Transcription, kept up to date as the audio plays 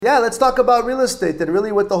Yeah, let's talk about real estate. And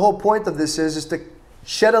really what the whole point of this is to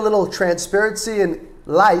shed a little transparency and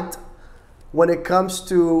light when it comes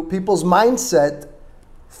to people's mindset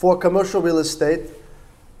for commercial real estate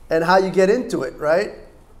and how you get into it, right?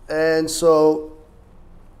 And so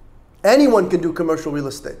anyone can do commercial real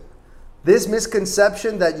estate. This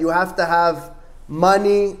misconception that you have to have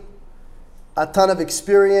money, a ton of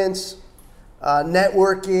experience,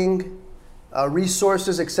 networking,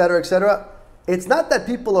 resources, etc., it's not that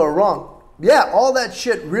people are wrong. Yeah, all that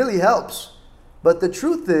shit really helps. But the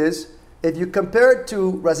truth is, if you compare it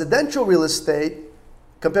to residential real estate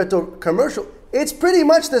compared to commercial, it's pretty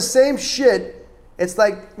much the same shit. It's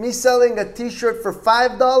like me selling a t-shirt for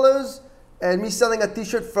 $5 and me selling a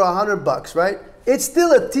t-shirt for $100, right? It's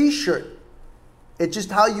still a t-shirt. It's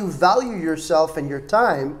just how you value yourself and your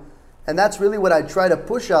time. And that's really what I try to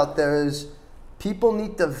push out there is people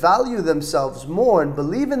need to value themselves more and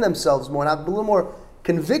believe in themselves more and have a little more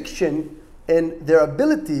conviction in their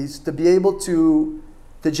abilities to be able to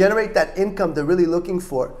generate that income they're really looking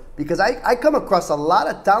for. Because I come across a lot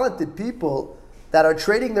of talented people that are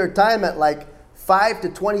trading their time at like $5,000 to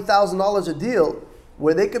 $20,000 a deal,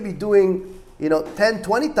 where they could be doing 10,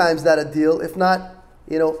 20 times that a deal, if not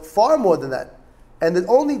far more than that. And the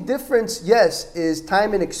only difference, yes, is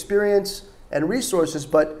time and experience and resources,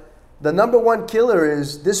 but the number one killer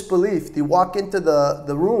is disbelief. You walk into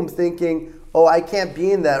the room thinking, oh, I can't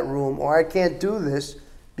be in that room, or I can't do this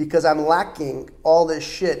because I'm lacking all this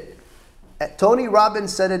shit. Tony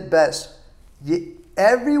Robbins said it best.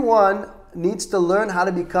 Everyone needs to learn how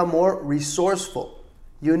to become more resourceful.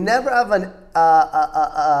 You never have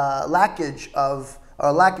a lack of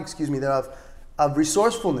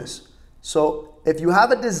resourcefulness. So if you have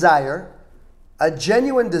a desire, a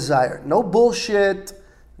genuine desire, no bullshit,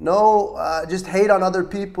 no just hate on other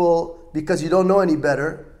people because you don't know any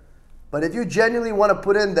better, but if you genuinely want to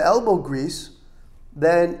put in the elbow grease,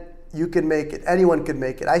 then you can make it. Anyone can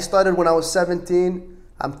make it. I started when I was 17.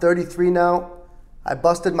 I'm 33 now. I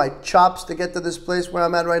busted my chops to get to this place where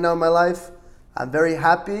I'm at right now in my life. I'm very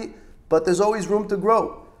happy, but there's always room to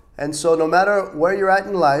grow. And so no matter where you're at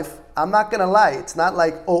in life, I'm not going to lie. It's not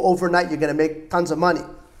like, oh, overnight you're going to make tons of money.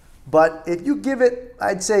 But if you give it,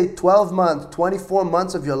 I'd say 12 months, 24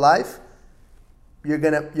 months of your life, you're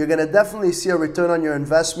gonna definitely see a return on your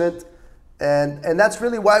investment. And that's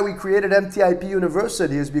really why we created MTIP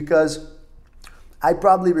University, is because I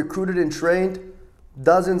probably recruited and trained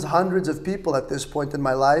dozens, hundreds of people at this point in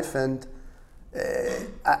my life. And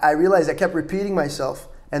I realized I kept repeating myself.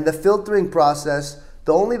 And the filtering process,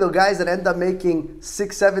 the guys that end up making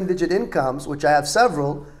 6-7 digit incomes, which I have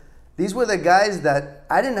several, these were the guys that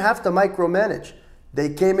I didn't have to micromanage. They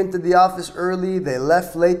came into the office early, they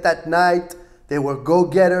left late that night, they were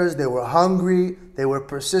go-getters, they were hungry, they were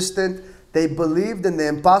persistent, they believed in the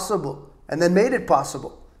impossible and then made it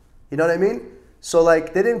possible. You know what I mean? So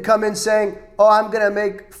like they didn't come in saying, oh, I'm gonna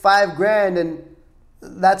make $5,000 and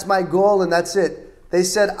that's my goal and that's it. They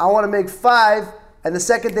said, I wanna make 5, and the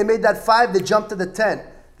second they made that 5, they jumped to the 10.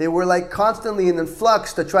 They were like constantly in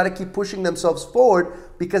flux to try to keep pushing themselves forward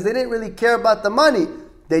because they didn't really care about the money.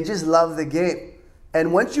 They just loved the game.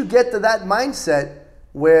 And once you get to that mindset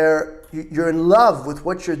where you're in love with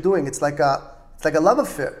what you're doing, it's like a love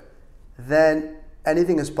affair, then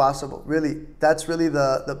anything is possible. Really, that's really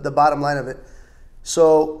the bottom line of it.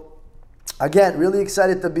 So again, really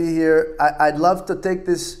excited to be here. I'd love to take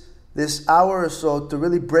this hour or so to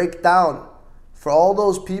really break down for all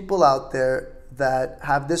those people out there that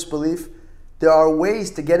have this belief. There are ways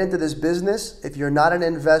to get into this business if you're not an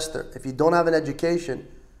investor, if you don't have an education.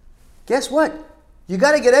 Guess what? You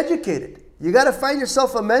got to get educated. You got to find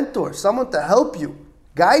yourself a mentor, someone to help you,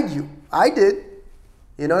 guide you. I did.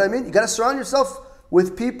 You know what I mean? You got to surround yourself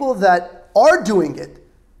with people that are doing it,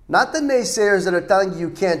 not the naysayers that are telling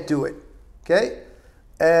you can't do it. Okay?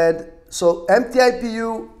 And so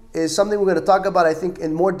MTIPU is something we're going to talk about, I think,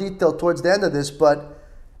 in more detail towards the end of this, but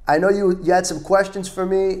I know you had some questions for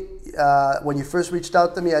me. When you first reached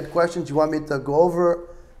out to me, you had questions you want me to go over.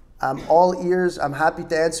 I'm all ears. I'm happy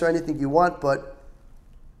to answer anything you want, but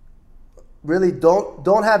really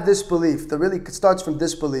don't have disbelief. That really starts from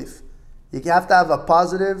disbelief. You have to have a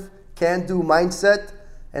positive, can-do mindset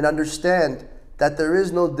and understand that there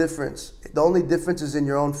is no difference. The only difference is in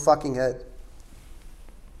your own fucking head.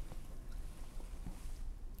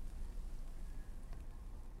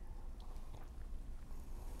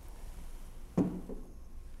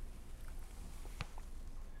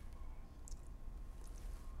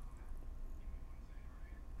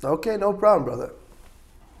 Okay, no problem, brother.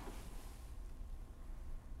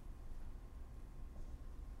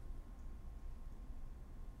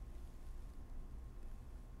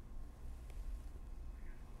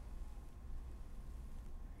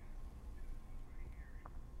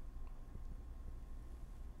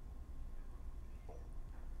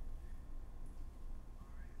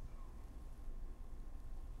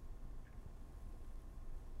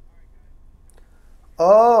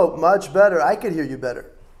 Oh, much better. I could hear you better.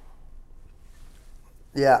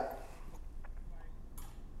 Yeah.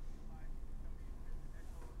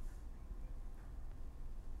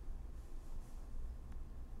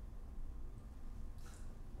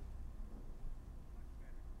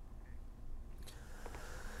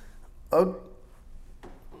 Oh,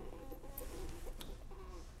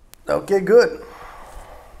 okay, good.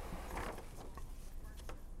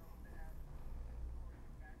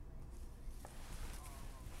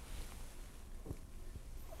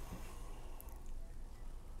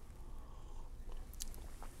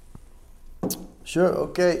 Sure.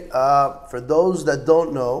 Okay. For those that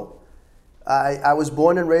don't know, I was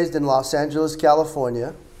born and raised in Los Angeles,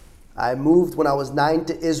 California. I moved when I was 9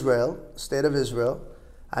 to Israel, state of Israel.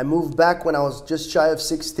 I moved back when I was just shy of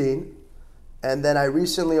 16. And then I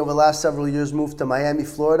recently, over the last several years, moved to Miami,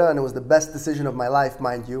 Florida, and it was the best decision of my life,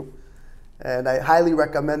 mind you. And I highly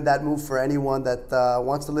recommend that move for anyone that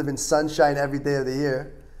wants to live in sunshine every day of the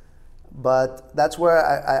year. But that's where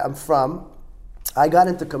I'm from. I got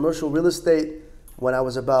into commercial real estate when I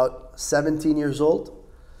was about 17 years old.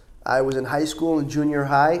 I was in high school and junior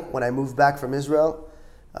high when I moved back from Israel.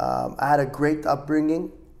 I had a great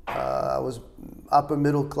upbringing. I was upper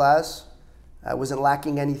middle class. I wasn't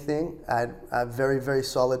lacking anything. I had very, very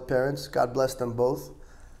solid parents. God bless them both.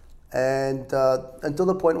 And until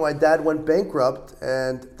the point where my dad went bankrupt,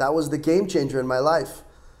 and that was the game changer in my life.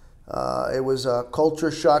 It was a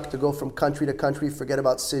culture shock to go from country to country, forget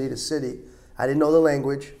about city to city. I didn't know the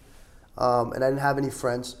language, and I didn't have any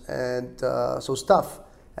friends, and so it was tough.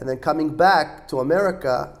 And then coming back to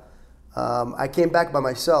America, I came back by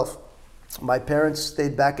myself. My parents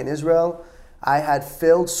stayed back in Israel. I had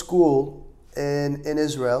failed school in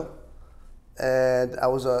Israel, and I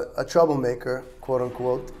was a troublemaker, quote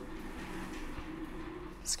unquote.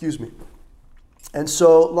 Excuse me. And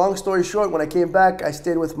so, long story short, when I came back, I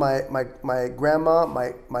stayed with my grandma,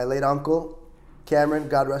 my late uncle, Cameron,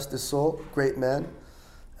 God rest his soul, great man,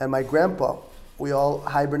 and my grandpa. We all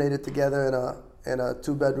hibernated together in a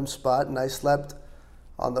two-bedroom spot, and I slept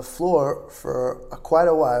on the floor for quite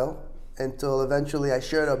a while until eventually I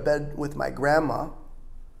shared a bed with my grandma.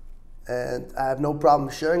 And I have no problem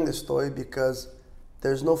sharing this story because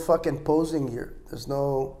there's no fucking posing here. There's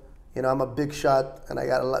no, I'm a big shot and I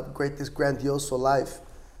got this grandioso life.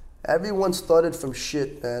 Everyone started from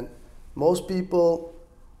shit, man. Most people,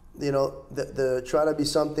 they're trying to be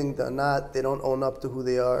something they're not. They don't own up to who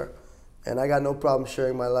they are. And I got no problem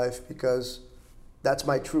sharing my life because that's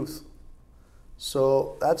my truth.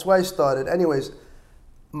 So that's why I started. Anyways,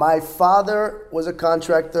 my father was a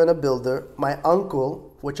contractor and a builder. My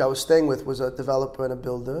uncle, which I was staying with, was a developer and a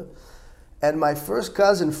builder. And my first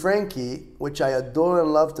cousin, Frankie, which I adore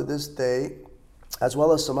and love to this day, as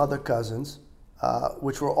well as some other cousins,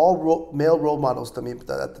 which were all male role models to me at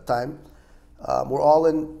the time, were all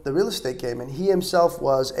in the real estate game. And he himself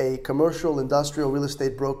was a commercial industrial real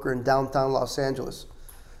estate broker in downtown Los Angeles.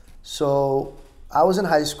 So I was in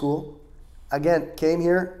high school. Again, came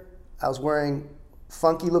here. I was wearing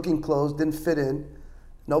funky looking clothes, didn't fit in.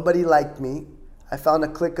 Nobody liked me. I found a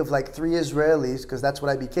clique of like 3 Israelis, because that's what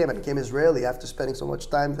I became. I became Israeli after spending so much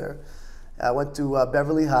time there. I went to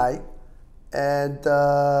Beverly High, and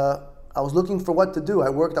I was looking for what to do. I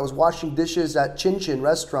was washing dishes at Chin Chin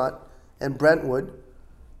restaurant in Brentwood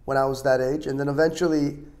when I was that age. And then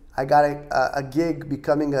eventually I got a gig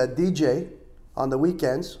becoming a DJ on the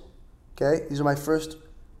weekends. Okay, these are my first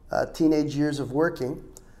teenage years of working.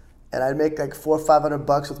 And I'd make like $400 or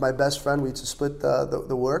 $500 with my best friend. We'd split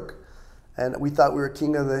the work. And we thought we were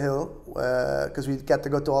king of the hill because we got to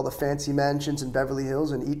go to all the fancy mansions in Beverly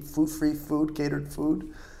Hills and eat free food, catered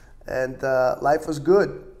food. And life was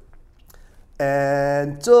good.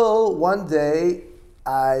 Until one day,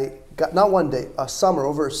 over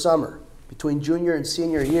a summer, between junior and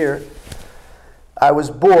senior year, I was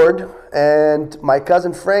bored, and my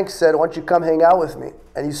cousin Frank said, "Why don't you come hang out with me?"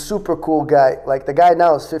 And he's a super cool guy. Like, the guy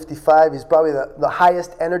now is 55. He's probably the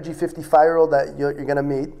highest energy 55-year-old that you're going to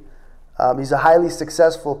meet. He's a highly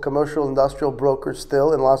successful commercial industrial broker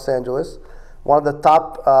still in Los Angeles, one of the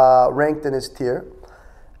top ranked in his tier.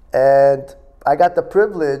 And I got the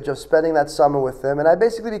privilege of spending that summer with him, and I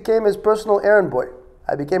basically became his personal errand boy.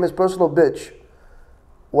 I became his personal bitch.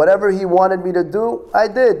 Whatever he wanted me to do, I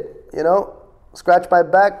did. Scratch my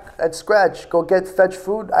back, I'd scratch. Go fetch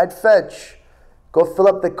food, I'd fetch. Go fill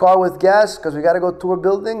up the car with gas because we got to go tour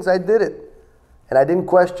buildings, I did it. And I didn't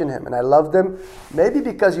question him, and I loved him. Maybe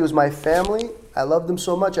because he was my family, I loved him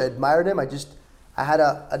so much, I admired him. I had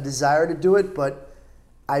a desire to do it, but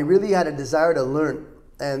I really had a desire to learn.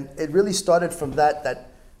 And it really started from that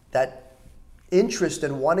interest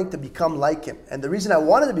in wanting to become like him. And the reason I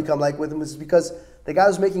wanted to become like with him is because the guy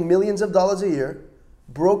was making millions of dollars a year,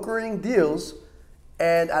 brokering deals,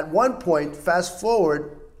 and at one point, fast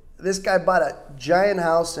forward, this guy bought a giant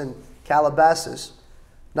house in Calabasas,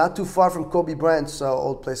 not too far from Kobe Bryant's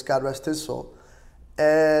old place, God rest his soul.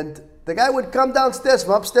 And the guy would come downstairs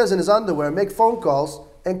from upstairs in his underwear, make phone calls,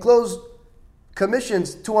 and close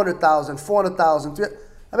commissions, 200,000, 400,000.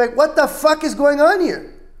 I'm like, what the fuck is going on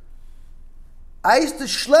here? I used to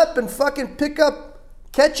schlep and fucking pick up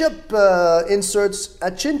ketchup inserts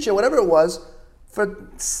at Chincha, whatever it was, for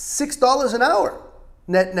 $6 an hour,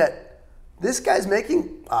 net. This guy's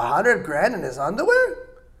making 100 grand in his underwear?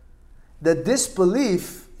 The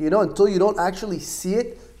disbelief, until you don't actually see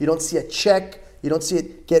it, you don't see a check, you don't see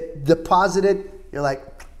it get deposited, you're like,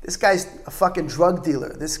 this guy's a fucking drug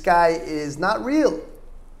dealer. This guy is not real.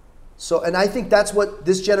 So, and I think that's what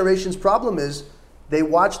this generation's problem is. They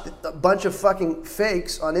watched a bunch of fucking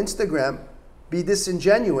fakes on Instagram be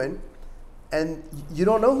disingenuine, and you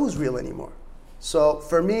don't know who's real anymore. So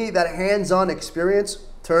for me, that hands-on experience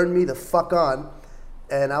turned me the fuck on.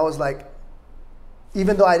 And I was like,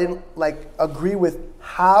 even though I didn't agree with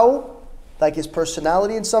how, his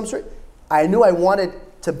personality in some sort, I knew I wanted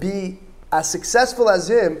to be as successful as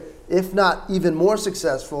him, if not even more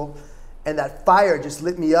successful. And that fire just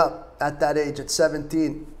lit me up at that age, at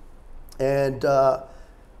 17. And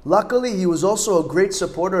luckily, he was also a great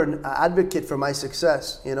supporter and advocate for my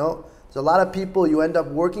success. There's a lot of people you end up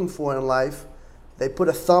working for in life. They put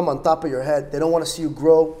a thumb on top of your head. They don't want to see you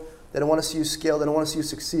grow. They don't want to see you scale. They don't want to see you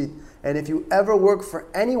succeed. And if you ever work for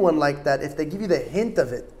anyone like that, if they give you the hint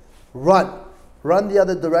of it, run. Run the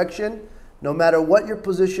other direction. No matter what your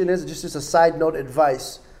position is, just as a side note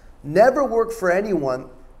advice, never work for anyone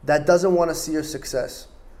that doesn't want to see your success.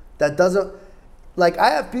 That doesn't, I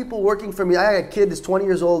have people working for me. I have a kid that's 20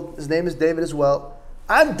 years old. His name is David as well.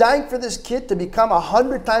 I'm dying for this kid to become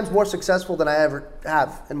 100 times more successful than I ever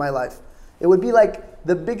have in my life. It would be like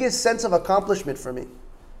the biggest sense of accomplishment for me.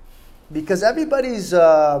 Because everybody's,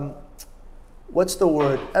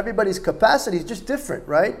 everybody's capacity is just different,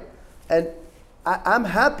 right? And I'm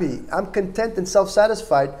happy, I'm content and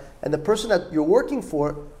self-satisfied, and the person that you're working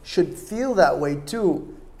for should feel that way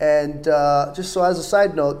too. And just so as a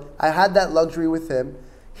side note, I had that luxury with him.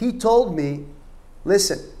 He told me,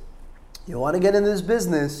 listen, you want to get into this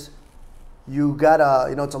business, you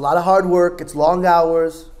gotta, it's a lot of hard work, it's long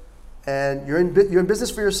hours, and you're in business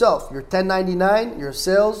for yourself. You're 1099, you're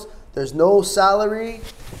sales, there's no salary,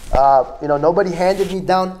 nobody handed me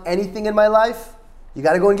down anything in my life. You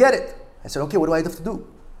gotta go and get it. I said, okay, what do I have to do?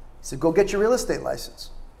 He said, go get your real estate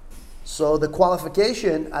license. So the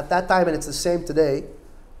qualification at that time, and it's the same today,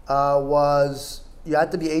 was you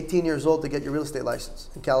had to be 18 years old to get your real estate license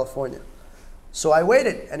in California. So I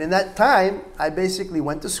waited. And in that time, I basically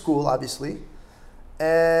went to school, obviously.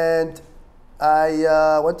 And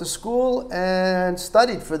I went to school and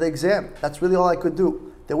studied for the exam. That's really all I could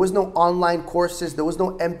do. There was no online courses. There was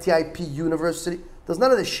no MTIP university. There was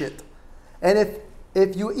none of this shit. And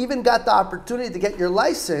if you even got the opportunity to get your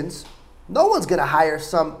license, no one's going to hire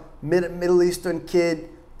some Middle Eastern kid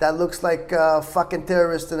that looks like a fucking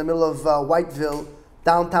terrorist in the middle of Whiteville,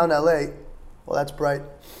 downtown LA. Well, that's bright.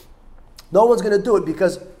 No one's going to do it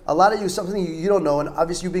because a lot of you, something you don't know, and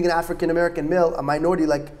obviously you being an African-American male, a minority,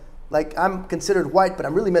 like I'm considered white, but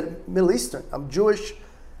I'm really Middle Eastern. I'm Jewish.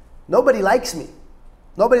 Nobody likes me.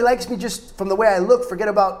 Nobody likes me just from the way I look. Forget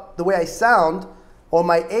about the way I sound or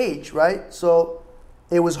my age, right? So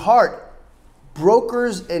it was hard.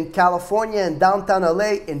 Brokers in California and downtown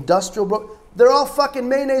LA, industrial brokers, they're all fucking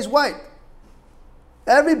mayonnaise white.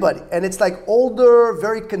 Everybody. And it's like older,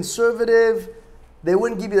 very conservative. They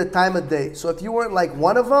wouldn't give you the time of day. So if you weren't like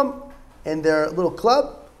one of them in their little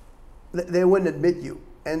club, they wouldn't admit you.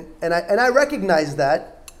 And I recognized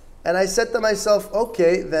that. And I said to myself,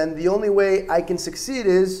 okay, then the only way I can succeed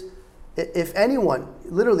is if anyone,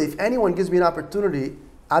 literally, if anyone gives me an opportunity,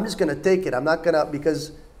 I'm just going to take it. I'm not going to,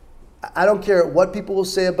 because I don't care what people will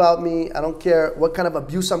say about me. I don't care what kind of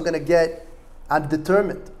abuse I'm going to get. I'm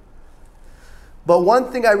determined. But one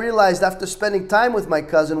thing I realized after spending time with my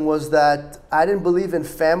cousin was that I didn't believe in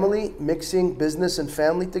family, mixing business and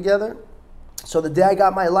family together. So the day I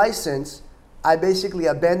got my license, I basically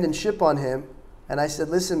abandoned ship on him. And I said,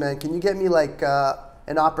 listen, man, can you get me like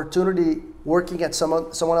an opportunity working at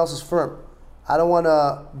someone else's firm? I don't want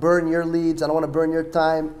to burn your leads. I don't want to burn your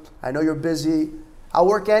time. I know you're busy. I'll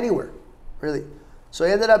work anywhere, really. So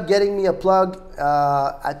he ended up getting me a plug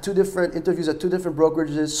at 2 different interviews at 2 different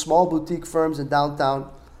brokerages, small boutique firms in downtown,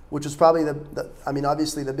 which was probably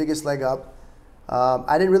obviously the biggest leg up.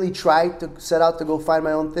 I didn't really try to set out to go find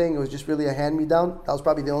my own thing. It was just really a hand-me-down. That was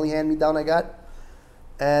probably the only hand-me-down I got.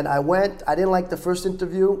 And I went. I didn't like the first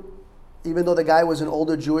interview, even though the guy was an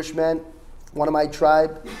older Jewish man, one of my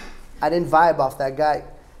tribe. I didn't vibe off that guy.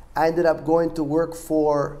 I ended up going to work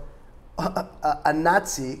for a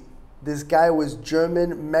Nazi. This guy was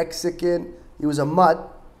German, Mexican. He was a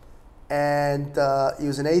mutt, and he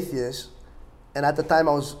was an atheist. And at the time,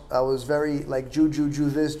 I was very like Jew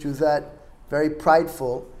this, Jew that, very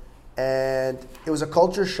prideful, and it was a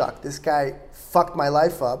culture shock. This guy fucked my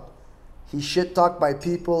life up. He shit talked my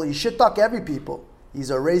people. He shit talked every people.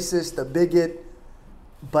 He's a racist, a bigot.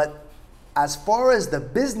 But as far as the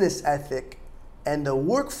business ethic and the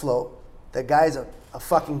workflow, the guy's a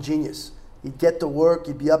fucking genius. He'd get to work.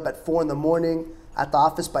 He'd be up at 4 a.m, at the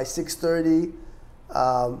office by 6:30.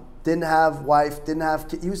 Didn't have wife, didn't have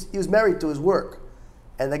kids. He was married to his work.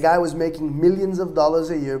 And the guy was making millions of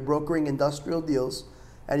dollars a year brokering industrial deals.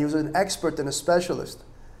 And he was an expert and a specialist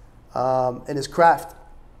in his craft.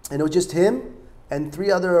 And it was just him and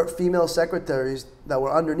 3 other female secretaries that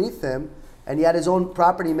were underneath him. And he had his own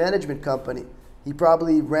property management company. He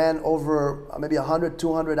probably ran over maybe 100,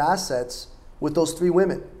 200 assets with those 3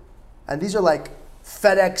 women. And these are like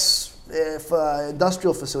FedEx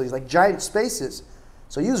industrial facilities, like giant spaces.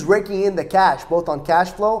 So he was raking in the cash, both on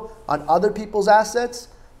cash flow, on other people's assets.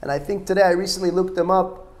 And I think today, I recently looked him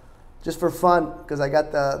up just for fun, because I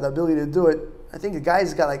got the ability to do it. I think the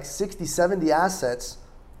guy's got like 60, 70 assets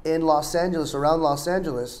in Los Angeles, around Los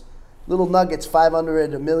Angeles. Little nuggets,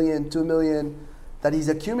 500, a million, 2 million, that he's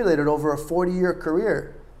accumulated over a 40-year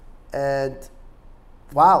career. And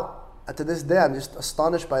wow, to this day, I'm just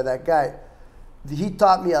astonished by that guy. He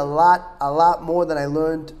taught me a lot more than I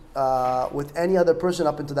learned with any other person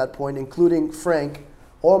up until that point, including Frank,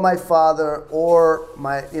 or my father, or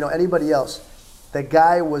anybody else. The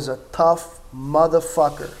guy was a tough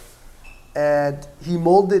motherfucker. And he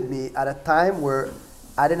molded me at a time where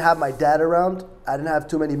I didn't have my dad around. I didn't have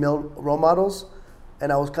too many male role models.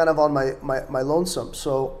 And I was kind of on my lonesome.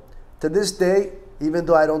 So to this day, even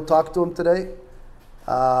though I don't talk to him today,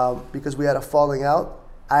 because we had a falling out,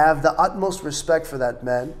 I have the utmost respect for that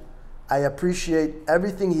man. I appreciate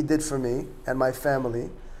everything he did for me and my family.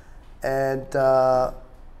 And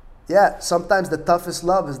sometimes the toughest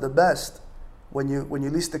love is the best when you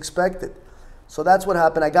least expect it. So that's what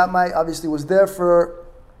happened. I got obviously was there for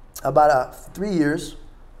about 3 years.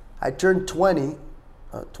 I turned 21.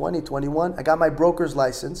 I got my broker's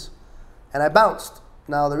license, and I bounced.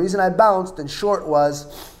 Now, the reason I bounced, in short, was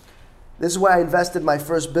this is where I invested my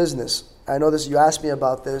first business. I know this. You asked me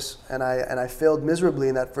about this, and I failed miserably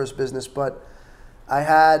in that first business. But I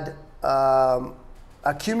had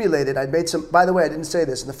accumulated. I'd made some. By the way, I didn't say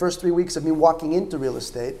this. In the first 3 weeks of me walking into real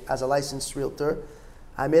estate as a licensed realtor,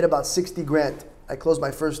 I made about 60 grand. I closed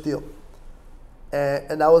my first deal,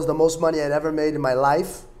 and that was the most money I'd ever made in my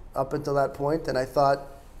life up until that point. And I thought,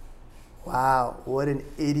 wow, what an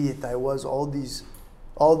idiot I was all these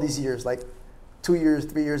years, like 2 years,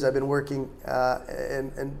 3 years I've been working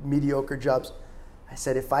in mediocre jobs. I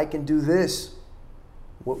said, if I can do this,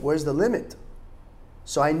 where's the limit?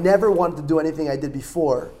 So I never wanted to do anything I did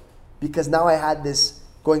before, because now I had this,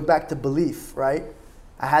 going back to belief, right?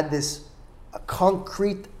 I had this a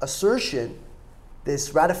concrete assertion,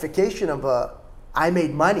 this ratification of I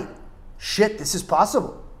made money. Shit, this is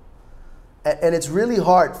possible. And it's really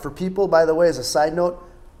hard for people, by the way, as a side note,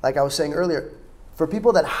 like I was saying earlier, for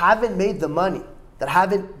people that haven't made the money, that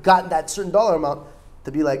haven't gotten that certain dollar amount,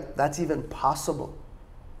 to be like, that's even possible.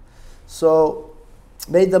 So,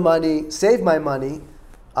 made the money, saved my money,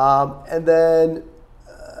 and then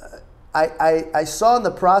I saw in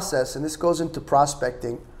the process, and this goes into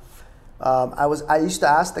prospecting. I used to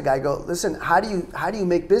ask the guy, go, listen, how do you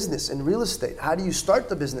make business in real estate? How do you start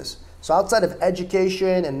the business? So outside of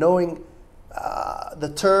education and knowing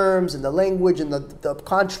the terms and the language and the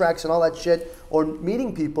contracts and all that shit, or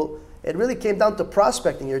meeting people, it really came down to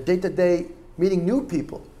prospecting, your day-to-day meeting new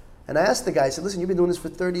people. And I asked the guy, I said, listen, you've been doing this for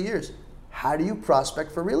 30 years. How do you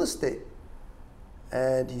prospect for real estate?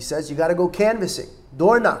 And he says, you got to go canvassing,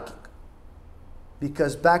 door knocking.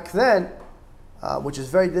 Because back then, which is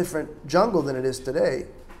very different jungle than it is today,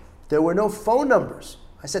 there were no phone numbers.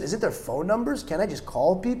 I said, isn't there phone numbers? Can I just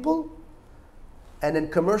call people? And in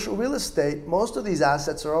commercial real estate, most of these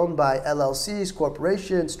assets are owned by LLCs,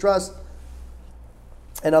 corporations, trusts.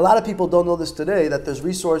 And a lot of people don't know this today, that there's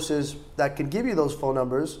resources that can give you those phone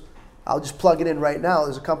numbers. I'll just plug it in right now.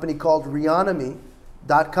 There's a company called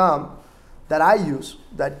Reonomy.com that I use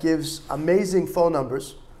that gives amazing phone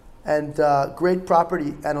numbers and great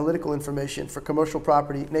property analytical information for commercial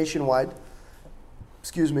property nationwide.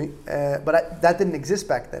 excuse me, that didn't exist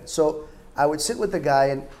back then. So I would sit with the guy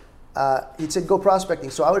and he'd say, go prospecting.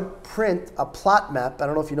 So I would print a plot map. I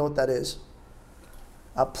don't know if you know what that is.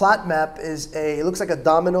 A plot map is it looks like a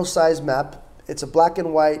domino-sized map. It's a black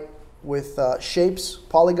and white with shapes,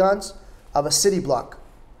 polygons of a city block.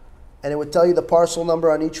 And it would tell you the parcel number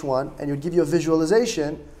on each one, and it would give you a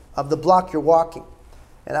visualization of the block you're walking.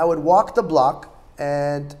 And I would walk the block,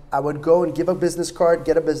 and I would go and give a business card,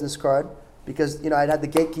 get a business card, because I'd had the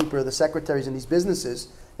gatekeeper, the secretaries in these businesses.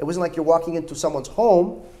 It wasn't like you're walking into someone's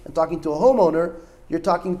home and talking to a homeowner. You're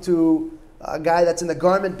talking to a guy that's in the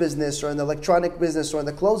garment business or in the electronic business or in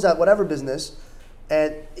the closeout, whatever business,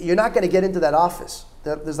 and you're not going to get into that office.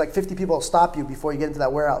 There's like 50 people will stop you before you get into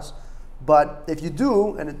that warehouse. But if you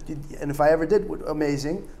do, and if I ever did,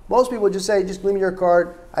 amazing. Most people would just say, just give me your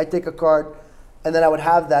card, I take a card, and then I would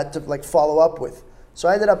have that to like follow up with. So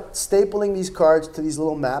I ended up stapling these cards to these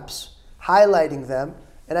little maps, highlighting them,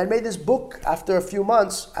 and I made this book. After a few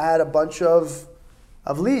months, I had a bunch of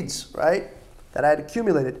leads, right, that I had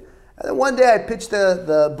accumulated. And then one day I pitched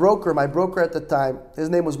the broker, my broker at the time, his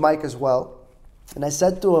name was Mike as well, and I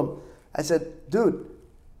said to him, I said, dude,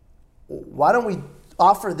 why don't we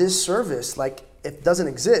offer this service like it doesn't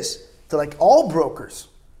exist to like all brokers?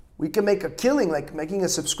 We can make a killing like making a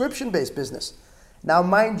subscription-based business. Now,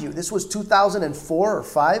 mind you, this was 2004 or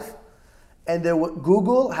 5, and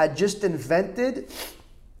Google had just invented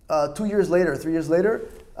 2 years later, 3 years later,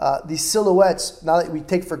 these silhouettes. Now that we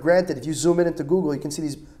take for granted, if you zoom in into Google, you can see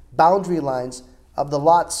these boundary lines of the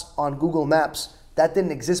lots on Google Maps. That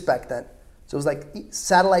didn't exist back then. So it was like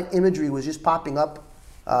satellite imagery was just popping up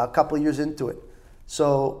a couple of years into it.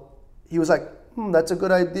 So he was like, that's a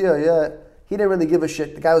good idea, yeah. He didn't really give a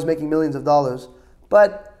shit. The guy was making millions of dollars.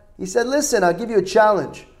 But he said, listen, I'll give you a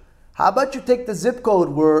challenge. How about you take the zip code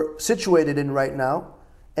we're situated in right now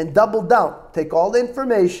and double down. Take all the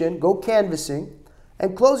information, go canvassing,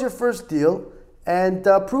 and close your first deal and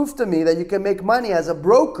prove to me that you can make money as a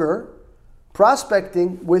broker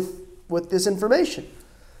prospecting with this information.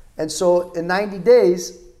 And so in 90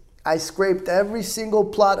 days, I scraped every single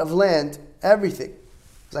plot of land, everything.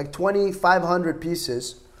 It's like 2,500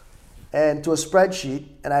 pieces, and to a spreadsheet.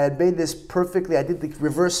 And I had made this perfectly. I did the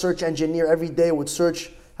reverse search engineer every day. I would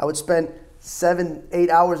spend 7-8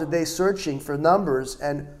 hours a day searching for numbers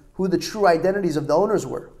and who the true identities of the owners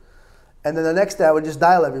were. And then the next day I would just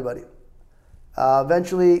dial everybody.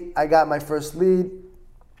 Eventually I got my first lead.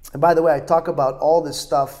 And by the way, I talk about all this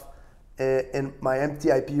stuff in my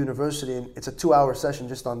MTIP University, and it's a 2-hour session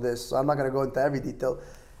just on this, so I'm not going to go into every detail.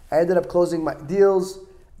 I ended up closing my deals.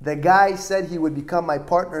 The guy said he would become my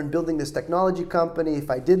partner in building this technology company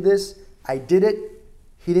if I did this. I did it.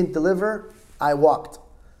 He didn't deliver. I walked.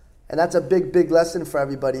 And that's a big, big lesson for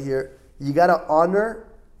everybody here. You got to honor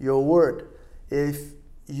your word. If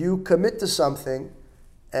you commit to something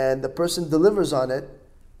and the person delivers on it,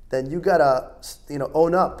 then you got to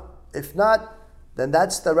own up. If not, then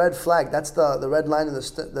that's the red flag. That's the red line in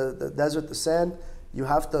the desert, the sand. You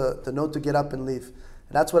have to know to get up and leave.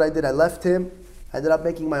 And that's what I did. I left him. I ended up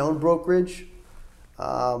making my own brokerage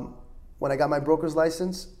when I got my broker's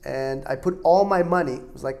license. And I put all my money,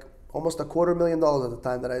 it was like almost $250,000 at the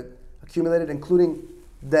time that I accumulated, including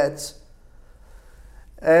debts.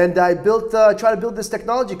 And I tried to build this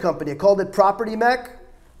technology company. I called it Property Mech.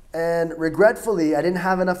 And regretfully, I didn't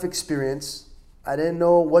have enough experience. I didn't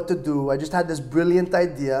know what to do. I just had this brilliant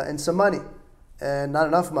idea and some money. And not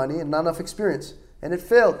enough money and not enough experience. And it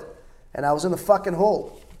failed. And I was in the fucking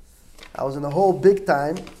hole. I was in the hole big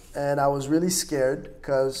time. And I was really scared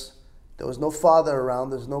because there was no father around.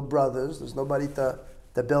 There's no brothers. There's nobody to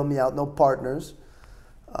bail me out. No partners.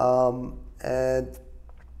 And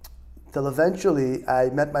till eventually I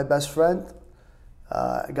met my best friend.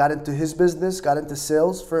 I got into his business, got into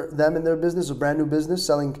sales for them in their business, a brand new business,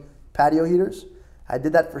 selling patio heaters. I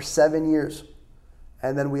did that for 7 years.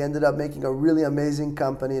 And then we ended up making a really amazing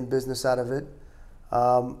company and business out of it.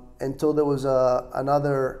 Until there was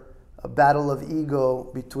another battle of ego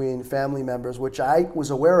between family members, which I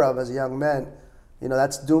was aware of as a young man.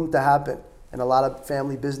 That's doomed to happen in a lot of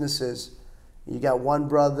family businesses. You got one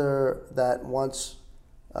brother that wants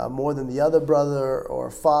more than the other brother, or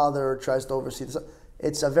father tries to oversee this.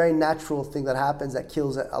 It's a very natural thing that happens that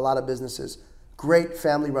kills a lot of businesses. Great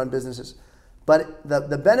family-run businesses. But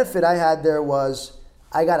the benefit I had there was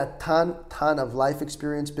I got a ton of life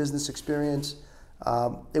experience, business experience.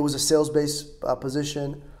 It was a sales-based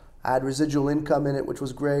position. I had residual income in it, which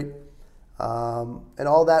was great. And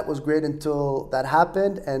all that was great until that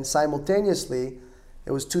happened. And simultaneously,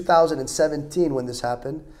 it was 2017 when this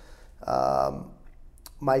happened.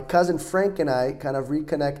 my cousin Frank and I kind of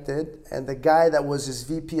reconnected, and the guy that was his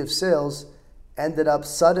VP of sales ended up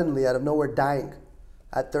suddenly out of nowhere dying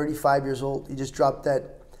at 35 years old. He just dropped dead.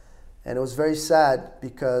 And it was very sad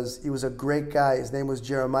because he was a great guy. His name was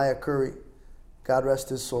Jeremiah Curry. God rest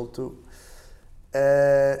his soul too.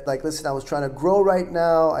 Listen, I was trying to grow right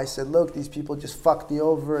now. I said, look, these people just fucked me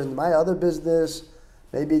over in my other business.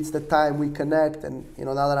 Maybe it's the time we connect. And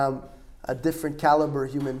now that I'm a different caliber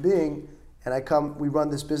human being, and we run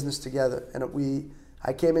this business together. And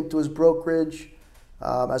I came into his brokerage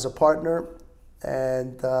as a partner,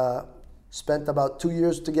 and spent about 2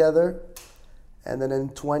 years together. And then in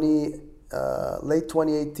late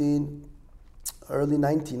 2018, early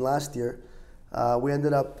 19 last year, we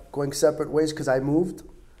ended up going separate ways because I moved,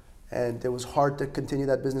 and it was hard to continue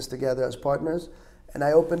that business together as partners. And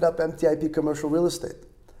I opened up MTIP Commercial Real Estate.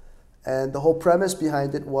 And the whole premise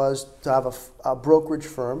behind it was to have a brokerage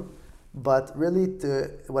firm, but really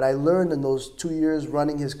what I learned in those 2 years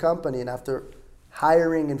running his company, and after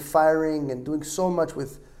hiring and firing and doing so much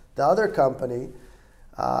with the other company,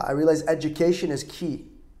 I realized education is key.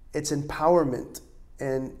 It's empowerment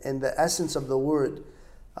in the essence of the word.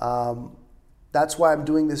 That's why I'm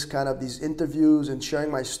doing these interviews and sharing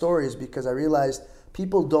my stories, because I realized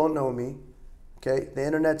people don't know me. Okay, the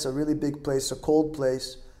internet's a really big place, a cold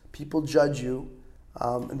place. People judge you,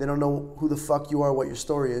 and they don't know who the fuck you are, what your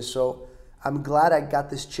story is. So I'm glad I got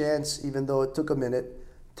this chance, even though it took a minute,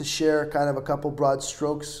 to share kind of a couple broad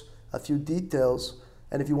strokes, a few details.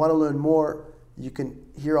 And if you want to learn more, you can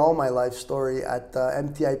hear all my life story at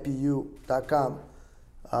mtipu.com.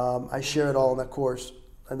 I share it all in the course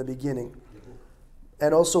in the beginning.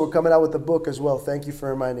 And also, we're coming out with a book as well. Thank you for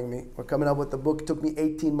reminding me. We're coming out with a book. It took me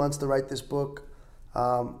 18 months to write this book.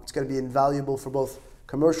 It's going to be invaluable for both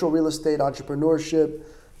commercial real estate, entrepreneurship,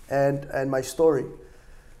 and my story.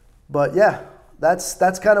 But yeah,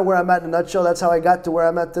 that's kind of where I'm at in a nutshell. That's how I got to where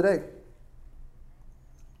I'm at today.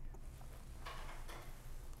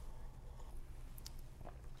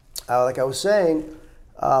 Like I was saying,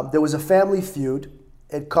 there was a family feud.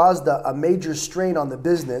 It caused a major strain on the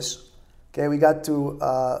business. Okay, we got to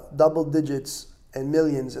double digits and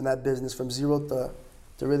millions in that business, from zero to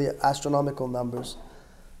really astronomical numbers.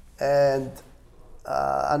 And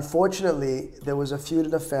unfortunately, there was a feud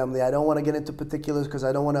in the family. I don't want to get into particulars because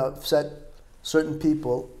I don't want to upset certain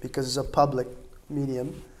people, because it's a public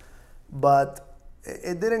medium. But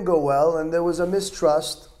it didn't go well, and there was a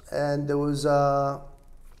mistrust, and there was a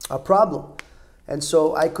problem. And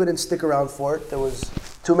so I couldn't stick around for it. There was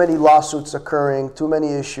too many lawsuits occurring, too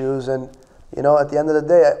many issues, and at the end of the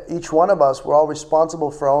day, each one of us, we're all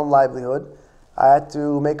responsible for our own livelihood. I had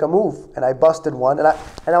to make a move, and I busted one. And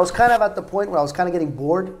I was kind of at the point where I was kind of getting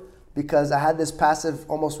bored, because I had this passive,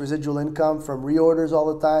 almost residual income from reorders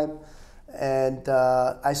all the time. And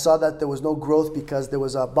I saw that there was no growth because there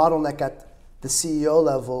was a bottleneck at the CEO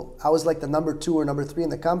level. I was like the number 2 or number 3 in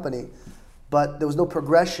the company, but there was no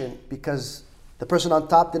progression because the person on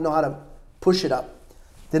top didn't know how to push it up,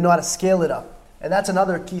 didn't know how to scale it up. And that's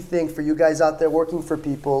another key thing for you guys out there working for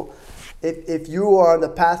people. If you are on the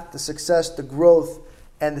path to success, to growth,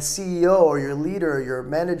 and the CEO or your leader or your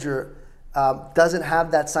manager doesn't have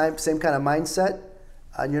that same kind of mindset,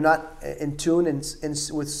 and you're not in tune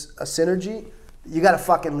with a synergy, you got to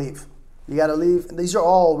fucking leave. You got to leave. And these are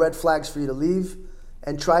all red flags for you to leave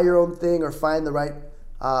and try your own thing, or find the right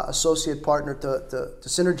associate partner to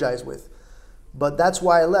synergize with. But that's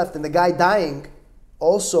why I left. And the guy dying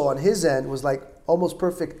also on his end was like almost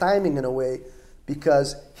perfect timing in a way,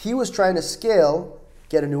 because he was trying to scale,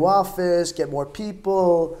 get a new office, get more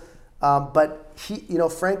people. But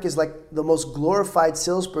Frank is like the most glorified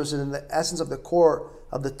salesperson in the essence of the core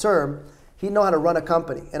of the term. He know how to run a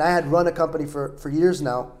company. And I had run a company for years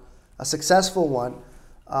now, a successful one,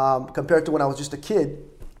 compared to when I was just a kid.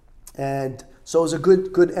 And so it was a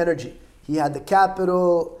good energy. He had the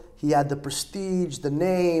capital, he had the prestige, the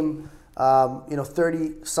name,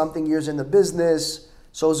 30 something years in the business.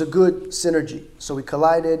 So it was a good synergy. So we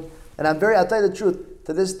collided. And I'll tell you the truth,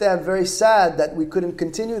 to this day, I'm very sad that we couldn't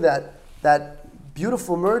continue that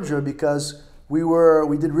beautiful merger, because we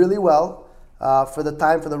did really well for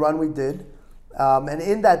the run we did. And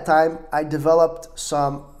in that time, I developed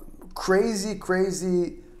some crazy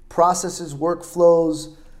processes,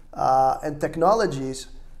 workflows, and technologies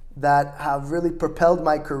that have really propelled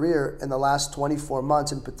my career in the last 24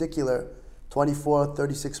 months in particular, 24,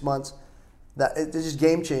 36 months. That it's just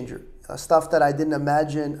game changer. Stuff that I didn't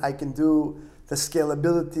imagine I can do, the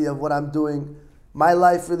scalability of what I'm doing. My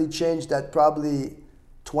life really changed at probably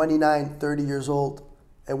 29, 30 years old.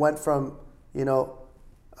 It went from,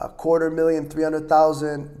 $250,000,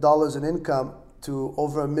 $300,000 in income to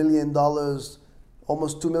over $1 million,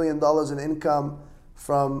 almost $2 million in income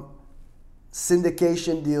from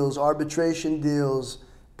syndication deals, arbitration deals,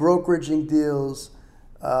 brokeraging deals,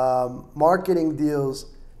 marketing deals.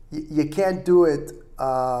 You can't do it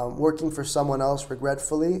working for someone else,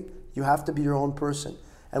 regretfully. You have to be your own person.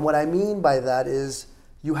 And what I mean by that is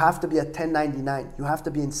you have to be a 1099. You have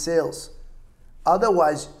to be in sales.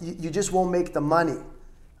 Otherwise, you just won't make the money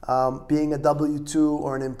being a W-2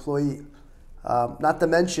 or an employee. Not to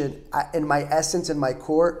mention, in my essence, in my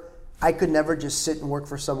core, I could never just sit and work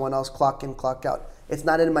for someone else, clock in, clock out. It's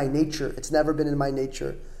not in my nature. It's never been in my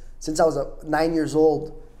nature. Since I was 9 years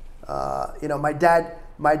old, my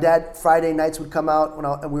dad Friday nights would come out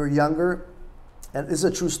when we were younger. And this is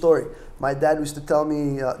a true story. My dad used to tell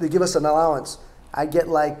me, they give us an allowance. I get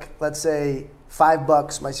like, let's say,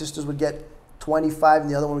 $5. My sisters would get 25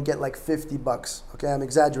 and the other one would get like $50. Okay, I'm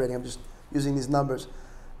exaggerating. I'm just using these numbers.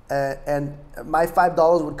 And my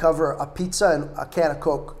 $5 would cover a pizza and a can of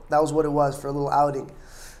Coke. That was what it was for a little outing.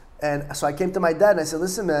 And so I came to my dad and I said,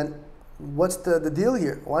 listen, man, what's the deal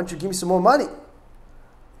here? Why don't you give me some more money?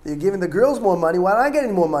 You're giving the girls more money. Why don't I get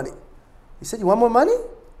any more money? He said, you want more money?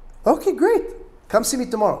 Okay, great. Come see me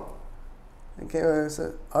tomorrow. Okay, I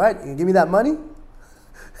said, all right, you can give me that money?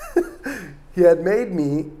 He had made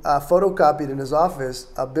me, photocopied in his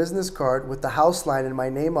office, a business card with the house line and my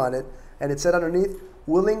name on it. And it said underneath,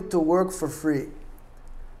 willing to work for free.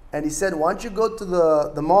 And he said, why don't you go to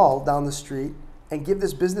the mall down the street and give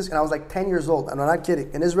this business, and I was like 10 years old, and I'm not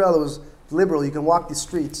kidding. In Israel, it was liberal. You can walk the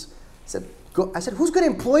streets. He said, go. I said, who's going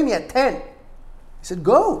to employ me at 10? He said,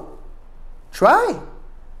 go. Try.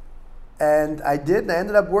 And I did, and I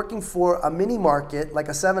ended up working for a mini market, like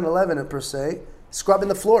a 7-Eleven per se, scrubbing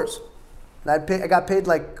the floors. And I got paid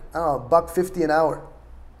like, I don't know, $1.50 an hour.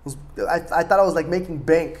 I thought I was like making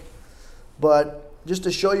bank. But just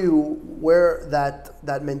to show you where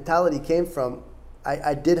that mentality came from,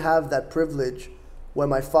 I did have that privilege when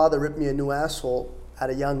my father ripped me a new asshole at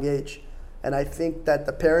a young age. And I think that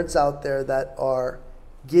the parents out there that are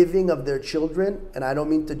giving of their children, and I don't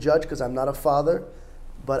mean to judge because I'm not a father,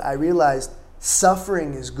 but I realized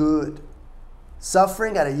suffering is good.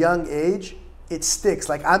 Suffering at a young age, it sticks.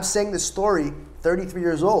 Like I'm saying this story, 33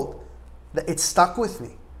 years old, that it stuck with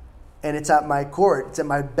me. And it's at my core, it's at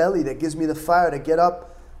my belly that gives me the fire to get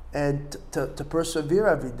up and to persevere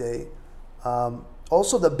every day.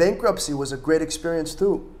 Also, the bankruptcy was a great experience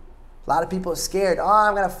too. A lot of people are scared. Oh,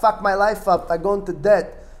 I'm going to fuck my life up if I go into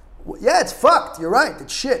debt. Yeah, it's fucked. You're right.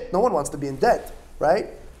 It's shit. No one wants to be in debt, right?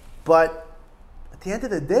 But at the end of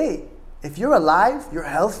the day, if you're alive, you're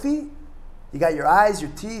healthy, you got your eyes,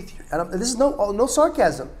 your teeth, and this is no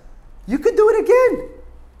sarcasm. You could do it again.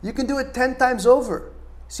 You can do it 10 times over.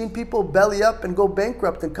 Seen people belly up and go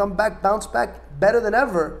bankrupt and come back, bounce back better than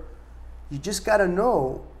ever. You just got to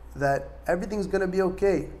know that everything's going to be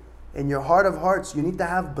okay. In your heart of hearts, you need to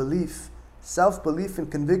have belief, self-belief and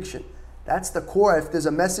conviction. That's the core. If there's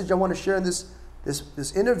a message I want to share in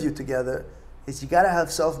this interview together, is you got to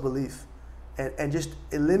have self-belief and just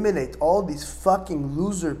eliminate all these fucking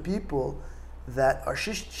loser people that are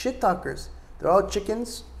shit talkers. They're all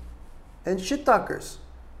chickens and shit talkers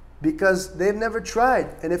because they've never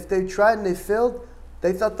tried. And if they tried and they failed,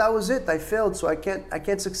 they thought that was it. I failed, so I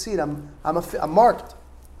can't succeed. I'm marked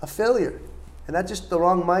a failure. And that's just the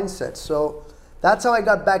wrong mindset. So that's how I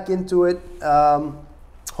got back into it.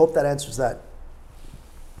 Hope that answers that.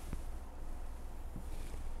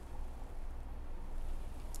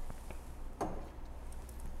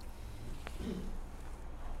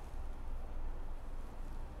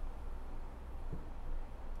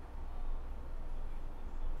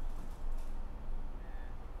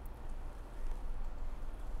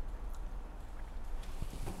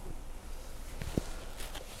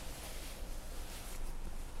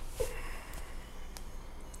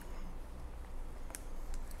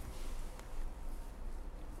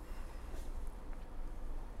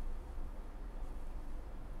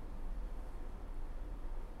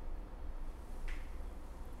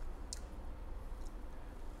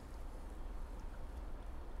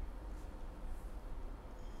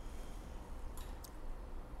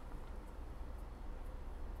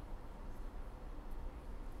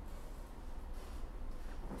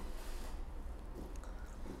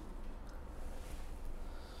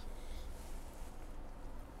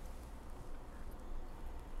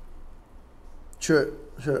 Sure.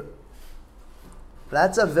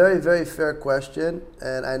 That's a very, very fair question,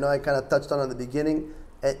 and I know I kind of touched on it at the beginning.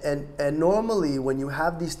 And normally, when you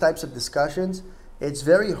have these types of discussions, it's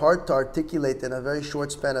very hard to articulate in a very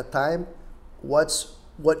short span of time what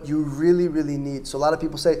you really, really need. So a lot of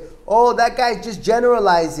people say, "Oh, that guy's just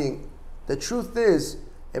generalizing." The truth is,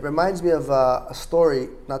 it reminds me of a story,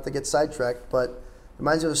 not to get sidetracked, but it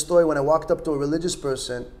reminds me of a story when I walked up to a religious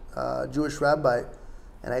person, a Jewish rabbi,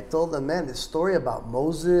 and I told them, man, this story about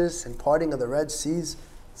Moses and parting of the Red Seas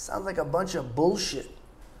sounds like a bunch of bullshit.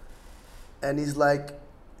 And he's like,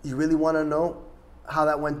 you really want to know how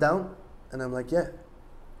that went down? And I'm like, yeah,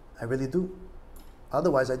 I really do.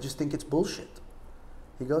 Otherwise, I just think it's bullshit.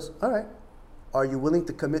 He goes, all right, are you willing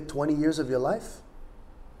to commit 20 years of your life?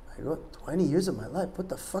 I go, 20 years of my life? What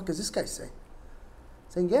the fuck is this guy saying?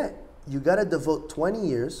 Saying, yeah, you got to devote 20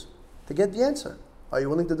 years to get the answer. Are you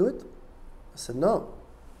willing to do it? I said, no.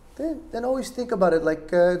 Then always think about it like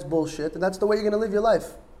it's bullshit, and that's the way you're going to live your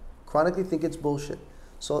life. Chronically think it's bullshit.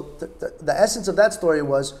 So the essence of that story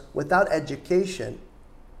was, without education,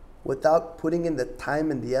 without putting in the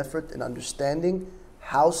time and the effort and understanding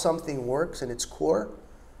how something works in its core,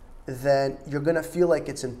 then you're going to feel like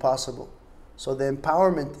it's impossible. So the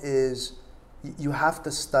empowerment is, you have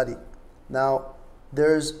to study. Now, I'm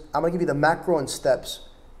going to give you the macro and steps.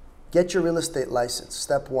 Get your real estate license,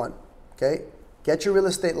 step one, okay? Get your real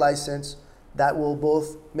estate license. That will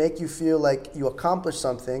both make you feel like you accomplished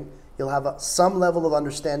something. You'll have some level of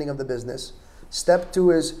understanding of the business. Step two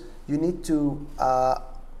is you need to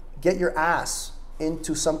get your ass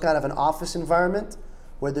into some kind of an office environment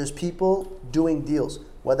where there's people doing deals,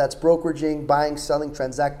 whether that's brokeraging, buying, selling,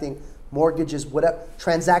 transacting, mortgages, whatever,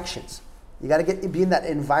 transactions. You got to be in that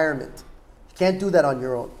environment. You can't do that on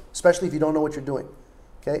your own, especially if you don't know what you're doing.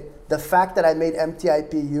 Okay? The fact that I made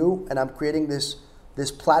MTIPU and I'm creating this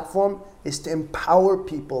platform is to empower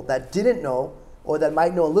people that didn't know, or that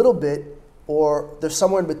might know a little bit, or they're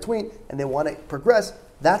somewhere in between and they want to progress.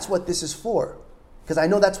 That's what this is for, because I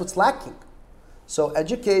know that's what's lacking. So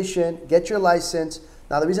education, get your license.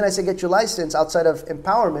 Now the reason I say get your license outside of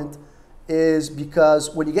empowerment is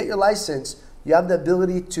because when you get your license, you have the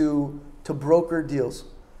ability to broker deals.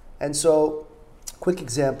 And so, quick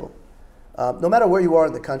example. No matter where you are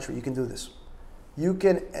in the country, you can do this. You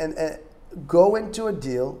can go into a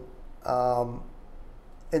deal,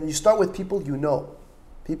 and you start with people you know.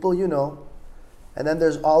 People you know. And then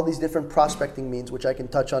there's all these different prospecting means, which I can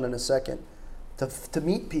touch on in a second, to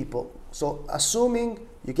meet people. So assuming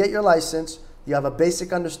you get your license, you have a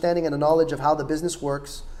basic understanding and a knowledge of how the business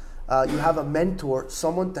works, you have a mentor,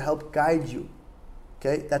 someone to help guide you.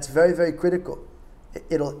 Okay, that's very, very critical.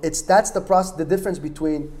 That's the difference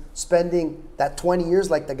between spending that 20 years,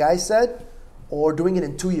 like the guy said, or doing it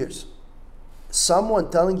in 2 years. Someone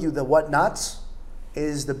telling you the whatnots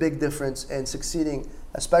is the big difference in succeeding,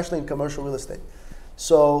 especially in commercial real estate.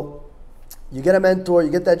 So you get a mentor, you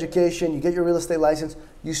get the education, you get your real estate license,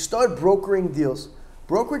 you start brokering deals.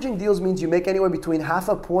 Brokeraging deals means you make anywhere between half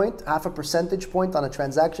a percentage point on a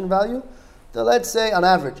transaction value to, let's say, on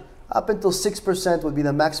average, up until 6% would be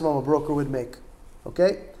the maximum a broker would make.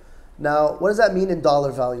 Okay? Now, what does that mean in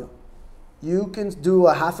dollar value? You can do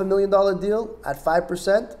a $500,000 deal at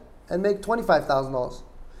 5% and make $25,000.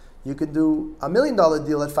 You could do $1 million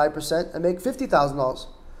deal at 5% and make $50,000.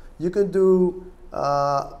 You can do,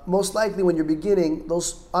 most likely when you're beginning,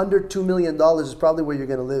 those under $2 million is probably where you're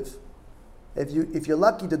going to live. If you're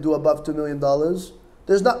lucky to do above $2 million,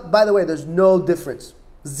 there's no difference.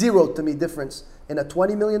 Zero to me difference in a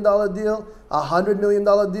 $20 million deal, a $100 million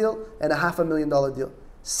deal, and a $500,000 deal.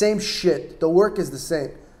 Same shit. The work is the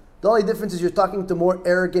same. The only difference is you're talking to more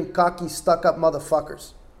arrogant, cocky, stuck-up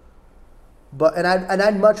motherfuckers.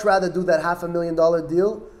 I'd much rather do that $500,000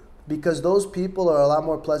 deal, because those people are a lot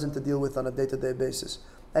more pleasant to deal with on a day-to-day basis.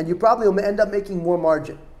 And you probably will end up making more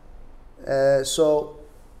margin. So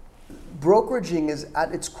brokeraging is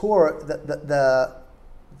at its core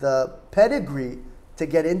the pedigree to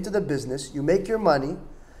get into the business. You make your money,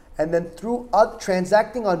 and then through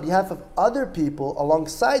transacting on behalf of other people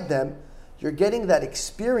alongside them, you're getting that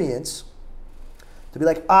experience to be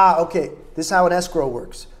like, okay, this is how an escrow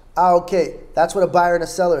works. Okay, that's what a buyer and a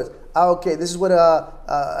seller is. Okay, this is what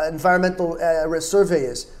an environmental survey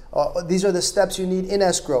is. These are the steps you need in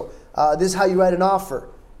escrow. This is how you write an offer.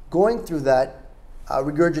 Going through that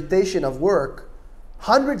regurgitation of work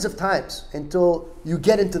hundreds of times until you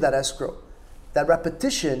get into that escrow. That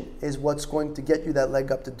repetition is what's going to get you that leg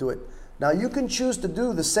up to do it. Now, you can choose to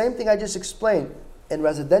do the same thing I just explained in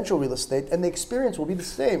residential real estate, and the experience will be the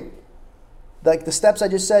same. Like the steps I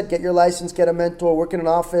just said, get your license, get a mentor, work in an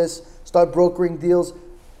office, start brokering deals.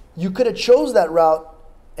 You could have chose that route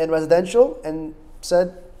in residential and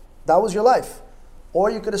said that was your life. Or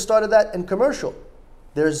you could have started that in commercial.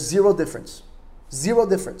 There's zero difference. Zero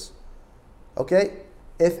difference. Okay?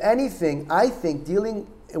 If anything, I think dealing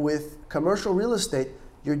with commercial real estate,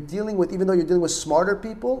 you're dealing with, even though you're dealing with smarter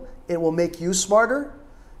people, it will make you smarter,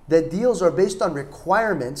 the deals are based on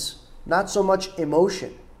requirements, not so much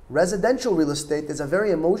emotion. Residential real estate is a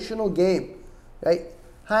very emotional game, right?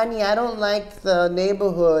 Honey, I don't like the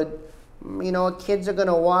neighborhood. Kids are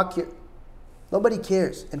gonna walk here. Nobody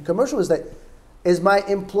cares. In commercial real estate, is my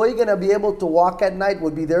employee gonna be able to walk at night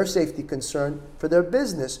would be their safety concern for their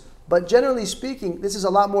business. But generally speaking, this is a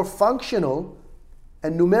lot more functional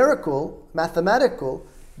and numerical, mathematical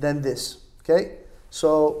than this, okay?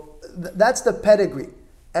 So that's the pedigree.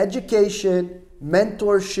 Education,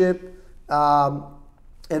 mentorship,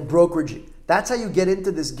 and brokerage. That's how you get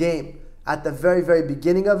into this game at the very, very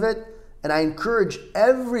beginning of it. And I encourage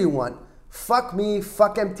everyone, fuck me,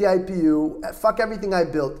 fuck MTIPU, fuck everything I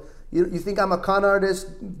built. You think I'm a con artist?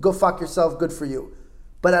 Go fuck yourself, good for you.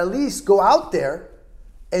 But at least go out there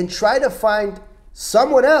and try to find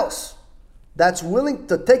someone else that's willing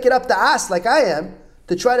to take it up the ass like I am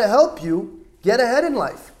to try to help you get ahead in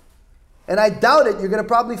life. And I doubt it, you're gonna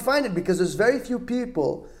probably find it because there's very few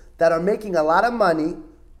people that are making a lot of money,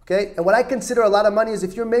 okay? And what I consider a lot of money is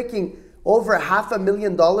if you're making over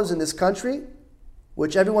 $500,000 in this country,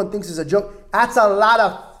 which everyone thinks is a joke, that's a lot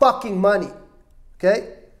of fucking money,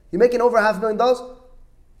 okay? You're making over $500,000,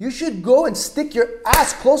 you should go and stick your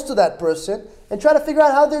ass close to that person and try to figure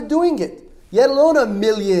out how they're doing it. Let alone $1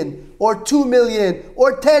 million or $2 million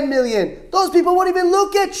or $10 million. Those people won't even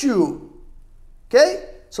look at you, okay?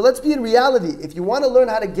 So let's be in reality. If you want to learn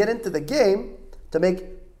how to get into the game to make,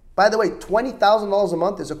 by the way, $20,000 a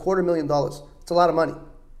month is $250,000. It's a lot of money.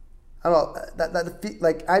 I don't know,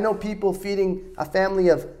 like I know people feeding a family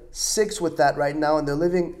of 6 with that right now, and they're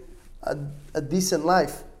living a decent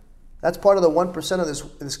life. That's part of the 1%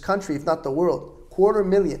 of this country, if not the world.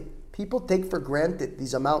 $250,000. People take for granted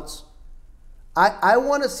these amounts. I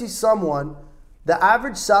want to see someone, the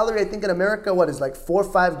average salary I think in America, what is like 4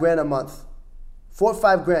 or 5 grand a month. 4 or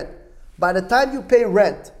 5 grand. By the time you pay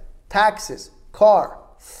rent, taxes, car,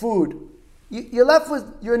 food, you're left with,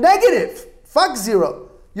 you're negative. Fuck zero.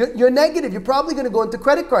 You're negative. You're probably going to go into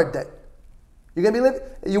credit card debt. You're going to be living,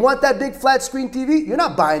 you want that big flat screen TV? You're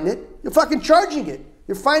not buying it. You're fucking charging it.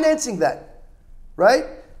 You're financing that, right?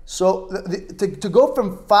 So to go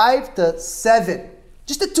from 5 to 7,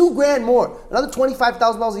 just a 2 grand more, another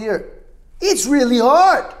 $25,000 a year, it's really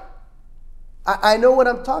hard. I know what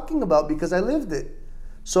I'm talking about because I lived it.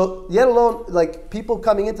 So yet alone, like people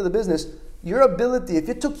coming into the business, your ability, if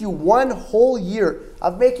it took you 1 whole year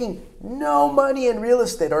of making no money in real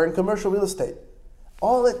estate or in commercial real estate,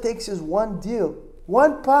 all it takes is 1 deal,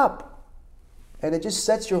 1 pop, and it just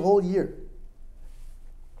sets your whole year.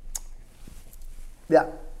 Yeah.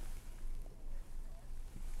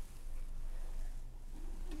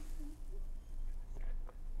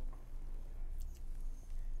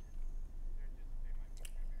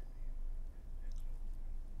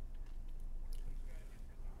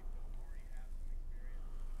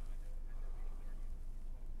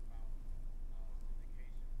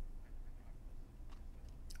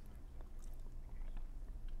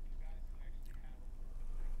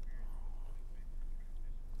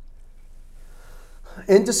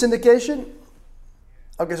 Into syndication?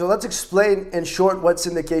 Okay, so let's explain in short what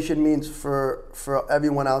syndication means for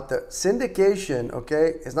everyone out there. Syndication,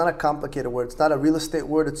 okay, is not a complicated word. It's not a real estate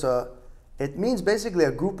word. It means basically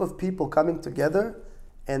a group of people coming together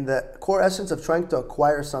and the core essence of trying to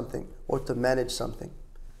acquire something or to manage something.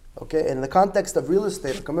 Okay, and in the context of real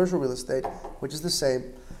estate, commercial real estate, which is the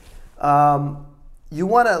same, you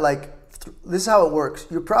want to this is how it works.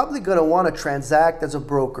 You're probably going to want to transact as a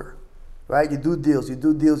broker. Right? You do deals,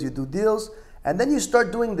 and then you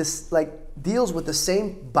start doing this deals with the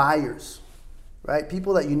same buyers, right?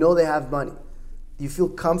 People that you know they have money. You feel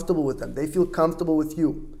comfortable with them. They feel comfortable with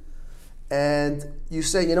you. And you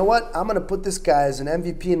say, you know what? I'm gonna put this guy as an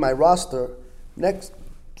MVP in my roster. Next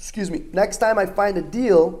time I find a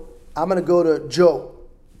deal, I'm gonna go to Joe,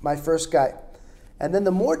 my first guy. And then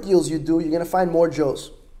the more deals you do, you're gonna find more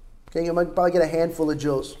Joes. Okay, you might probably get a handful of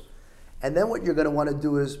Joes. And then what you're gonna wanna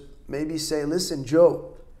do is maybe say, listen,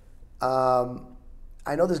 Joe,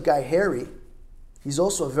 I know this guy, Harry. He's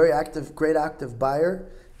also a great active buyer.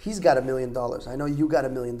 He's got $1 million. I know you got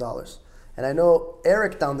 $1 million. And I know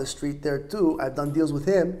Eric down the street there too. I've done deals with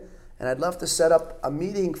him. And I'd love to set up a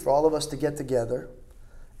meeting for all of us to get together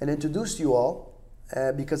and introduce you all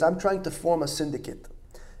because I'm trying to form a syndicate.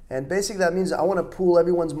 And basically that means I want to pool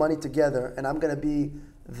everyone's money together and I'm going to be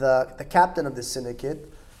the captain of this syndicate.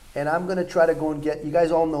 And I'm going to try to go and get, you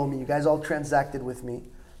guys all know me, you guys all transacted with me.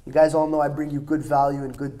 You guys all know I bring you good value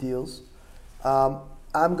and good deals.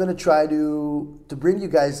 I'm going to try to bring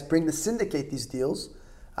the syndicate these deals.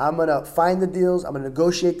 I'm going to find the deals, I'm going to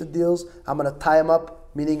negotiate the deals, I'm going to tie them up,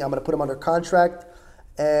 meaning I'm going to put them under contract.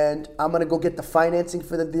 and I'm gonna go get the financing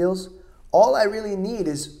for the deals. All I really need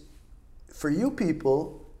is for you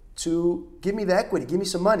people to give me the equity, give me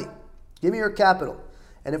some money, give me your capital.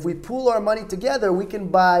 And if we pool our money together, we can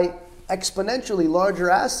buy exponentially larger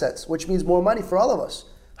assets, which means more money for all of us,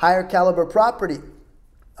 higher caliber property,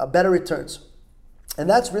 better returns. And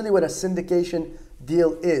that's really what a syndication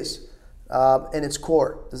deal is in its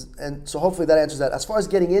core. And so hopefully that answers that. As far as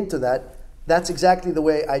getting into that, that's exactly the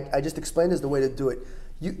way I just explained is the way to do it.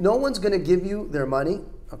 No one's going to give you their money,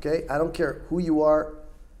 okay? I don't care who you are,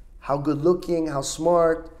 how good looking, how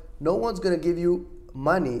smart. No one's going to give you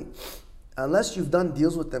money unless you've done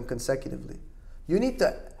deals with them consecutively. You need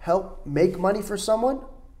to help make money for someone,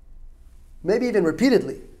 maybe even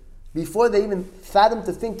repeatedly, before they even fathom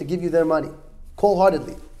to think to give you their money,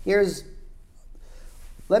 cold-heartedly.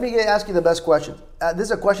 Let me ask you the best question. This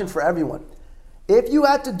is a question for everyone. If you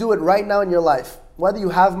had to do it right now in your life, whether you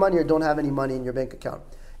have money or don't have any money in your bank account,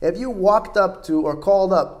 if you walked up to or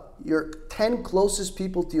called up your 10 closest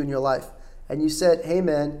people to you in your life and you said, hey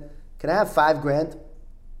man, can I have $5,000?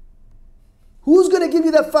 Who's going to give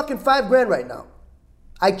you that fucking $5,000 right now?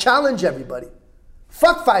 I challenge everybody.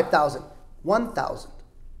 Fuck 5,000, 1,000.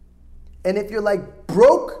 And if you're like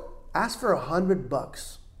broke, ask for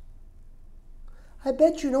 $100. I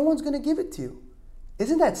bet you no one's going to give it to you.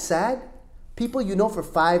 Isn't that sad? People you know for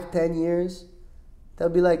 5, 10 years, they'll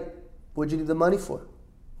be like, what'd you need the money for?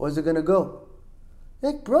 Where's it going to go?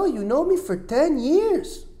 Like, bro, you know me for 10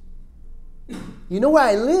 years. You know where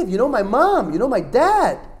I live. You know my mom. You know my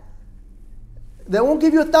dad. They won't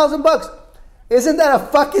give you $1,000. Isn't that a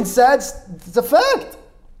fucking sad? It's a fact.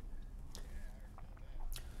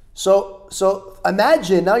 So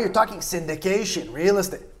imagine now you're talking syndication, real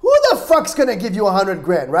estate. Who the fuck's gonna give you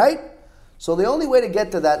 $100,000, right? So the only way to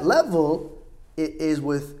get to that level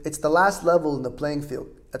it's the last level in the playing field.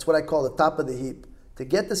 That's what I call the top of the heap. To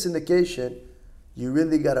get the syndication, you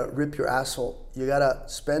really gotta rip your asshole. You gotta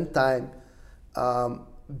spend time,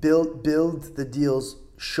 build the deals,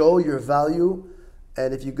 show your value,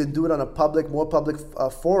 and if you can do it on a more public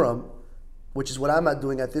forum, which is what I'm not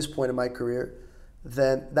doing at this point in my career,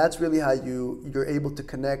 then that's really how you're able to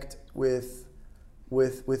connect with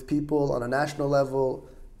people on a national level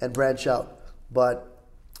and branch out. But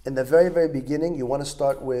in the very, very beginning, you want to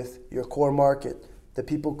start with your core market, the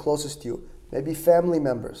people closest to you, maybe family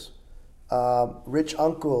members, rich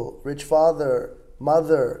uncle, rich father,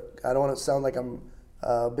 mother. I don't want to sound like I'm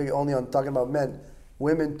big only on talking about men.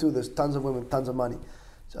 Women too, there's tons of women, tons of money.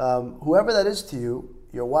 Whoever that is to you,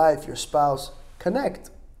 your wife, your spouse, connect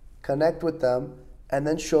with them and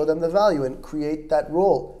then show them the value and create that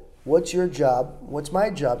role. What's your job? What's my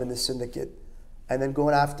job in this syndicate? And then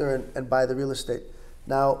going after and buy the real estate.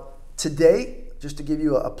 Now, today, just to give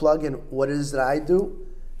you a plug in what it is that I do,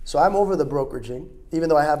 so I'm over the brokeraging, even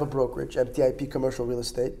though I have a brokerage, MTIP Commercial Real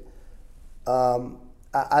Estate. That's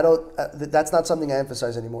not something I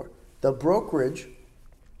emphasize anymore. The brokerage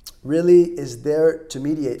really is there to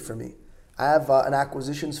mediate for me. I have an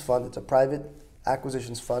acquisitions fund. It's a private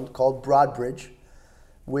acquisitions fund called Broadbridge,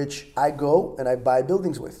 which I go and I buy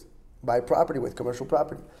buildings with, buy property with, commercial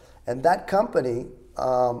property. And that company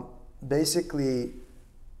basically,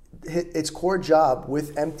 its core job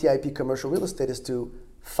with MTIP Commercial Real Estate is to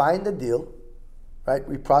find the deal, right?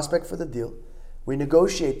 We prospect for the deal, we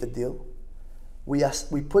negotiate the deal, we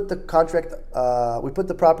put the contract, we put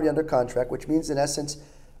the property under contract, which means in essence,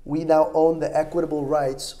 we now own the equitable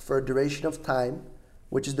rights for a duration of time,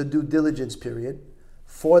 which is the due diligence period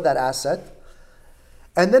for that asset.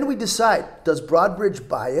 And then we decide, does Broadbridge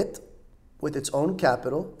buy it with its own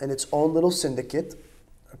capital and its own little syndicate,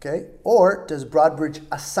 okay? Or does Broadbridge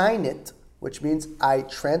assign it, which means I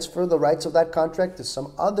transfer the rights of that contract to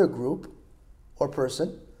some other group or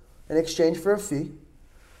person in exchange for a fee?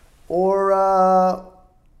 Or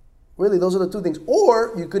really, those are the two things.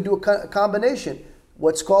 Or you could do a combination,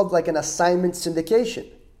 what's called like an assignment syndication.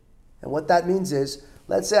 And what that means is,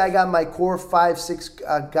 let's say I got my core 5, 6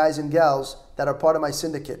 guys and gals that are part of my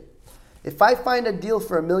syndicate. If I find a deal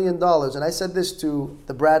for $1 million, and I said this to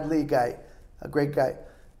the Brad Lee guy, a great guy,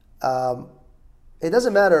 it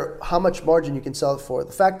doesn't matter how much margin you can sell it for.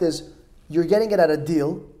 The fact is, you're getting it at a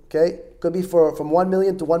deal, okay? Could be from 1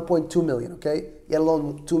 million to 1.2 million, okay? Let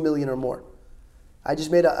alone 2 million or more. I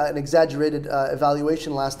just made an exaggerated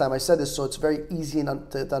evaluation last time I said this, so it's very easy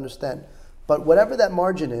to understand. But whatever that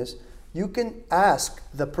margin is, you can ask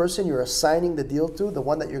the person you're assigning the deal to, the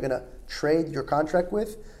one that you're going to trade your contract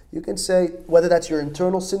with, you can say, whether that's your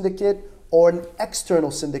internal syndicate or an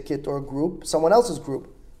external syndicate or group, someone else's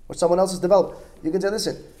group, or someone else's developer. You can say,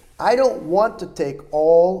 listen, I don't want to take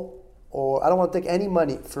all or I don't want to take any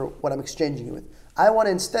money for what I'm exchanging you with. I want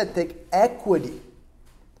to instead take equity.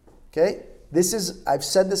 Okay? I've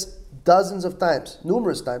said this dozens of times,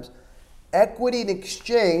 numerous times. Equity in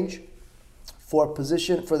exchange for a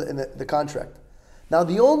position in the contract. Now,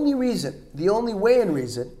 the only way and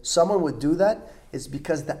reason someone would do that is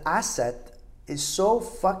because the asset is so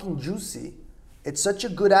fucking juicy. It's such a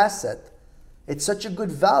good asset. It's such a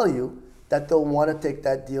good value that they'll want to take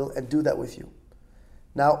that deal and do that with you.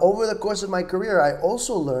 Now, over the course of my career, I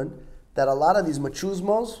also learned that a lot of these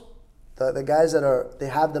machuzmos, the guys they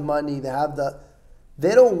have the money,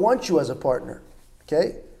 they don't want you as a partner,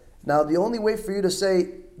 okay? Now, the only way for you to say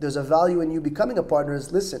there's a value in you becoming a partner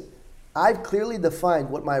is, listen, I've clearly defined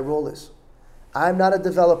what my role is. I'm not a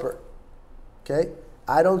developer, okay?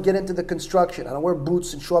 I don't get into the construction. I don't wear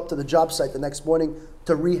boots and show up to the job site the next morning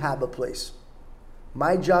to rehab a place.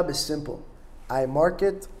 My job is simple. I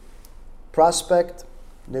market, prospect,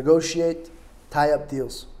 negotiate, tie up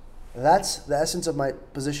deals. That's the essence of my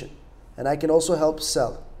position. And I can also help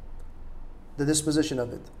sell the disposition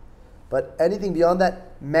of it. But anything beyond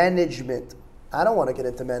that, management. I don't want to get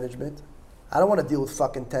into management. I don't want to deal with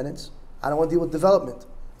fucking tenants. I don't want to deal with development.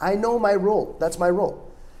 I know my role. That's my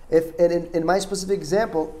role. In my specific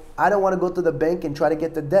example, I don't want to go to the bank and try to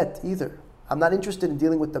get the debt either. I'm not interested in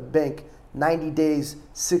dealing with the bank 90 days,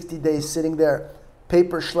 60 days, sitting there,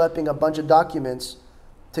 paper schlepping a bunch of documents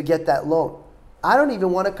to get that loan. I don't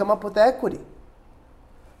even want to come up with equity.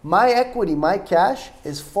 My equity, my cash,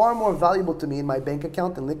 is far more valuable to me in my bank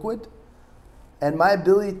account and liquid. And my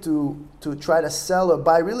ability to try to sell or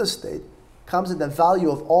buy real estate comes in the value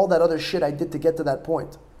of all that other shit I did to get to that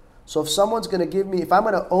point. So if someone's going to give me, if I'm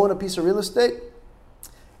going to own a piece of real estate,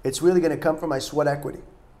 it's really going to come from my sweat equity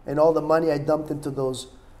and all the money I dumped into those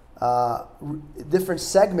different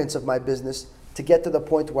segments of my business to get to the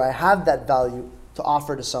point where I have that value to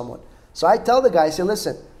offer to someone. So I tell the guy, I say,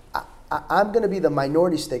 listen, I'm going to be the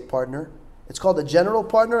minority stake partner. It's called a general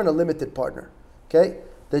partner and a limited partner. Okay?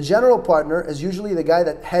 The general partner is usually the guy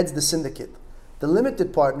that heads the syndicate. The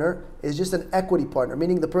limited partner is just an equity partner,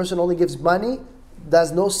 meaning the person only gives money,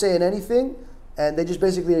 does no say in anything, and they just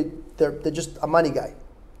basically, they're just a money guy.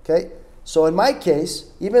 Okay? So in my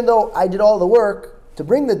case, even though I did all the work to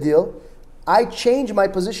bring the deal, I change my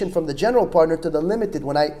position from the general partner to the limited.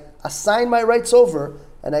 When I assign my rights over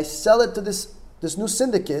and I sell it to this new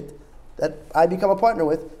syndicate that I become a partner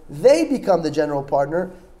with, they become the general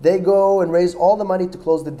partner. They go and raise all the money to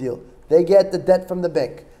close the deal. They get the debt from the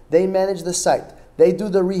bank. They manage the site. They do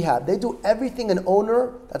the rehab. They do everything an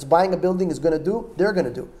owner that's buying a building is going to do, they're going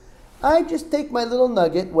to do. I just take my little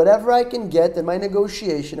nugget, whatever I can get in my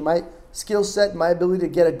negotiation, in my skill set, my ability to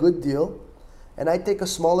get a good deal, and I take a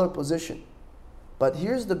smaller position. But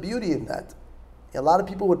here's the beauty in that. A lot of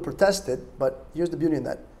people would protest it, but here's the beauty in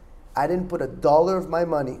that. I didn't put $1 of my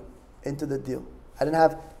money into the deal. I didn't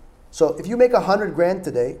have. So if you make $100,000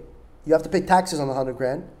 today, you have to pay taxes on the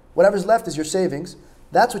 $100,000. Whatever's left is your savings.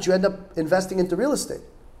 That's what you end up investing into real estate.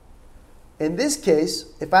 In this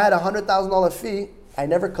case, if I had a $100,000 fee, I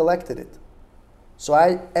never collected it. So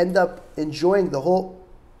I end up enjoying the whole.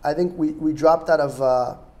 I think we dropped out of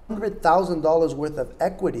 $100,000 worth of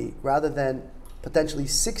equity rather than potentially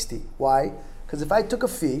 60. Why? Because if I took a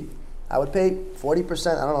fee, I would pay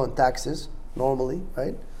 40%, I don't know, in taxes normally,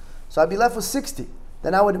 right? So I'd be left with 60.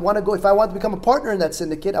 Then I would want to go, if I want to become a partner in that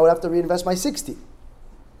syndicate, I would have to reinvest my 60.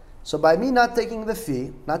 So by me not taking the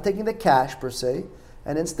fee, not taking the cash per se,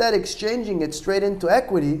 and instead exchanging it straight into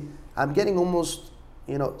equity, I'm getting almost,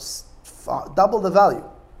 double the value.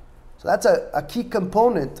 So that's a key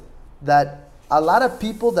component that a lot of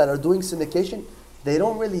people that are doing syndication, they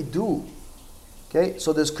don't really do. Okay,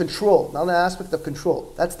 so there's control. Now the aspect of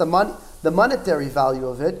control. That's the monetary value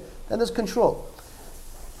of it. Then there's control.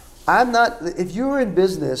 If you're in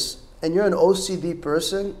business and you're an OCD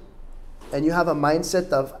person and you have a mindset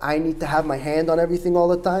of, I need to have my hand on everything all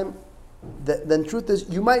the time, then truth is,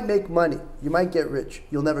 you might make money. You might get rich.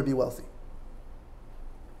 You'll never be wealthy.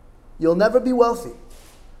 You'll never be wealthy.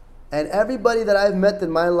 And everybody that I've met in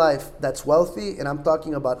my life that's wealthy, and I'm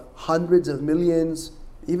talking about hundreds of millions,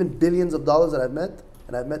 even billions of dollars that I've met,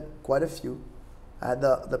 and I've met quite a few. I had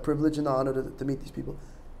the privilege and the honor to meet these people.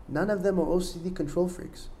 None of them are OCD control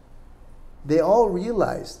freaks. They all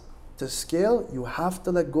realized to scale, you have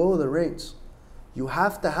to let go of the reins. You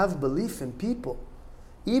have to have belief in people.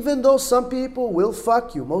 Even though some people will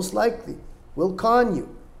fuck you, most likely, will con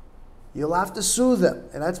you. You'll have to sue them,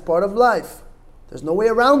 and that's part of life. There's no way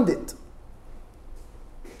around it.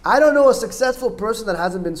 I don't know a successful person that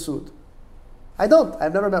hasn't been sued. I don't.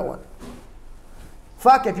 I've never met one.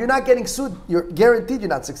 Fuck, if you're not getting sued, you're guaranteed you're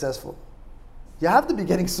not successful. You have to be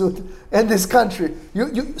getting sued in this country.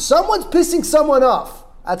 Someone's pissing someone off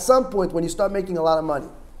at some point when you start making a lot of money.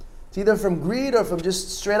 It's either from greed or from just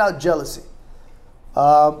straight out jealousy.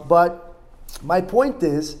 But my point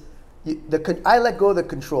is, I let go of the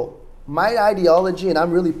control. My ideology, and I'm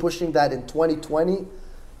really pushing that in 2020,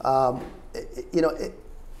 I'm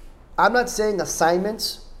not saying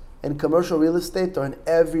assignments in commercial real estate are an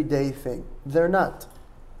everyday thing. They're not.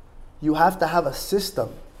 You have to have a system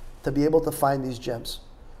to be able to find these gems.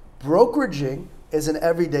 Brokeraging is an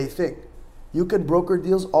everyday thing. You can broker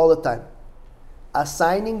deals all the time.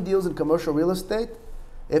 Assigning deals in commercial real estate,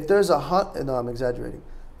 if there's I'm exaggerating.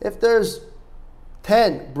 If there's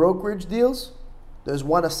 10 brokerage deals, there's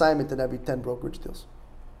one assignment in every 10 brokerage deals.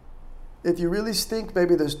 If you really stink,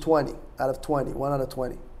 maybe there's 20 out of 20, 1 out of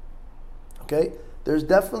 20. Okay? There's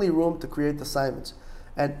definitely room to create assignments.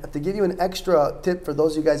 And to give you an extra tip for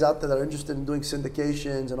those of you guys out there that are interested in doing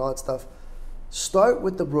syndications and all that stuff, start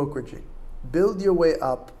with the brokeraging. Build your way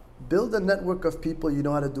up. Build a network of people you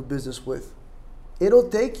know how to do business with. It'll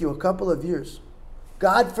take you a couple of years.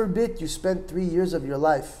 God forbid you spend 3 years of your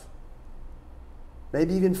life.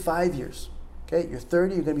 Maybe even 5 years. Okay? You're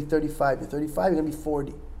 30, you're going to be 35. You're 35, you're going to be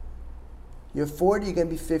 40. You're 40, you're going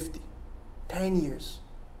to be 50. 10 years.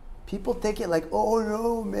 People take it like, oh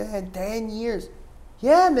no, man, 10 years.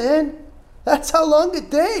 Yeah, man, that's how long it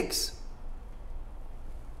takes.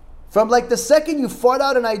 From like the second you fart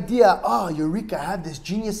out an idea, oh, eureka, I have this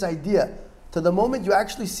genius idea, to the moment you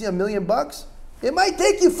actually see $1 million, it might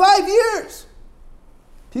take you 5 years.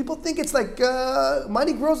 People think it's like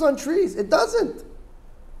money grows on trees. It doesn't.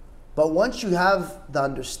 But once you have the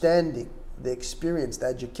understanding, the experience, the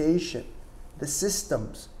education, the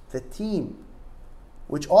systems, the team,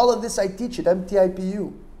 which all of this I teach at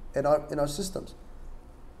MTIPU in our systems,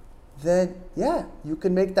 then yeah, you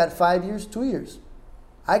can make that 5 years, 2 years.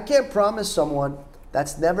 I can't promise someone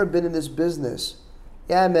that's never been in this business,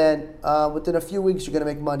 yeah man, within a few weeks you're going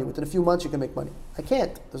to make money. Within a few months you can make money. I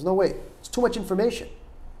can't. There's no way. It's too much information.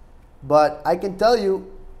 But I can tell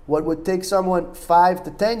you what would take someone 5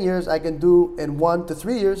 to 10 years, I can do in 1 to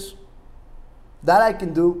 3 years. That I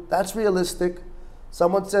can do. That's realistic.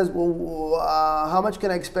 Someone says, well, how much can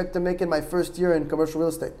I expect to make in my first year in commercial real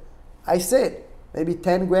estate? I say it. Maybe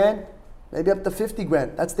 10 grand, maybe up to 50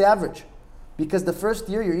 grand. That's the average. Because the first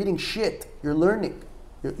year you're eating shit. You're learning.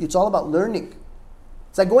 It's all about learning.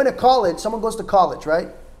 It's like going to college. Someone goes to college, right?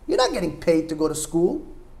 You're not getting paid to go to school.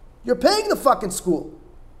 You're paying the fucking school.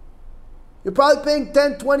 You're probably paying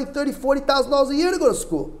 $10, $20, $30, $40,000 a year to go to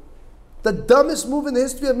school. The dumbest move in the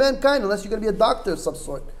history of mankind, unless you're going to be a doctor of some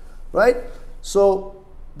sort, right? So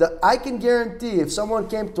I can guarantee if someone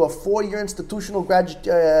came to a 4-year institutional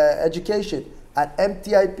education at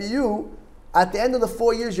MTIPU, at the end of the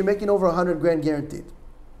 4 years, you're making over 100 grand guaranteed.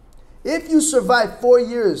 If you survive 4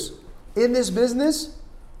 years in this business,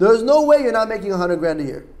 there's no way you're not making 100 grand a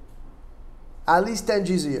year. At least 10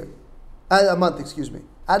 G's a year. A month, excuse me.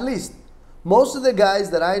 At least. Most of the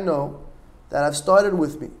guys that I know that have started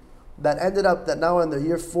with me, that ended up, that now are in their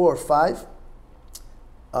year 4 or 5,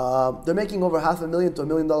 they're making over $500,000 to $1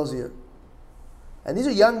 million a year. And these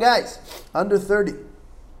are young guys, under 30.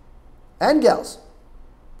 And gals.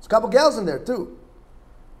 There's a couple gals in there too.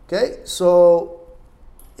 Okay, so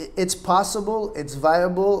it's possible, it's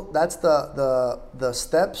viable. That's the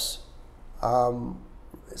steps.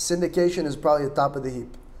 Syndication is probably the top of the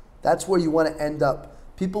heap. That's where you want to end up.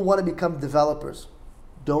 People want to become developers.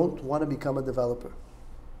 Don't want to become a developer.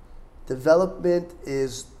 Development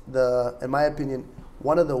is, in my opinion,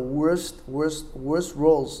 one of the worst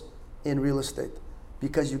roles in real estate,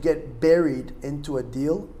 because you get buried into a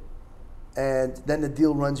deal and then the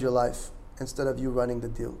deal runs your life instead of you running the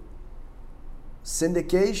deal.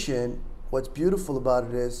 Syndication, what's beautiful about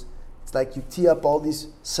it is, it's like you tee up all these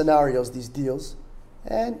scenarios, these deals,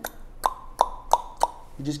 and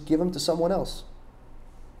you just give them to someone else.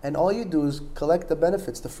 And all you do is collect the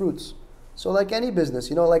benefits, the fruits. So like any business,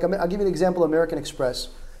 like I'll give you an example, American Express.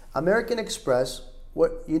 American Express,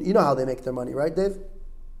 you know how they make their money, right, Dave?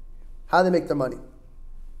 How they make their money?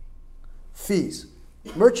 Fees.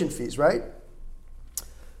 Merchant fees, right?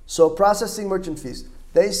 So processing merchant fees.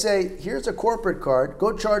 They say, here's a corporate card,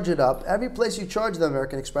 go charge it up. Every place you charge the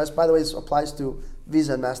American Express, by the way, this applies to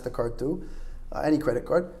Visa and MasterCard too, any credit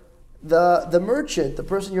card. The merchant, the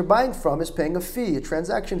person you're buying from, is paying a fee, a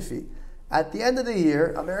transaction fee. At the end of the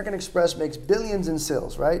year, American Express makes billions in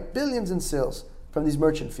sales, right? Billions in sales from these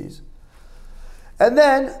merchant fees. And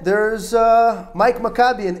then there's Mike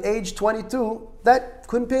Makabi in age 22 that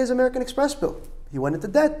couldn't pay his American Express bill. He went into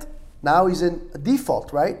debt. Now he's in a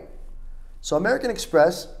default, right? So American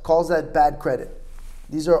Express calls that bad credit.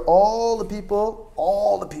 These are all the people.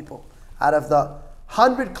 Out of the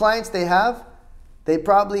 100 clients they have, they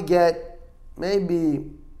probably get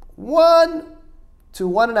maybe 1 to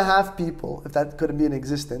 1.5 people, if that could be in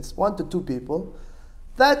existence, 1 to 2 people,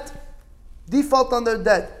 that default on their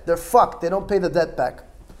debt. They're fucked. They don't pay the debt back,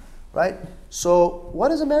 right? So what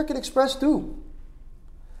does American Express do?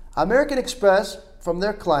 American Express, from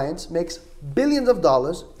their clients, makes billions of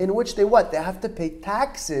dollars, in which they what? They have to pay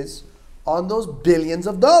taxes on those billions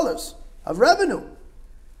of dollars of revenue.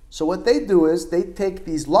 So what they do is they take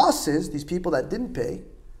these losses, these people that didn't pay,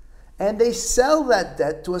 and they sell that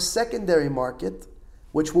debt to a secondary market,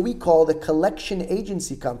 which we call the collection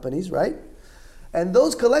agency companies, right? And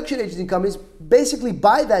those collection agency companies basically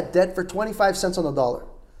buy that debt for 25 cents on the dollar.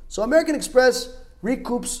 So American Express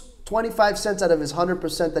recoups 25 cents out of his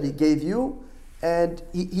 100% that he gave you, and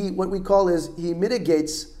he what we call is he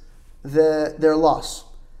mitigates their loss.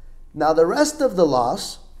 Now the rest of the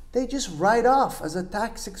loss, they just write off as a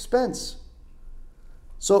tax expense.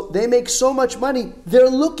 So they make so much money, they're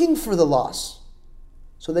looking for the loss.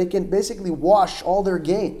 So they can basically wash all their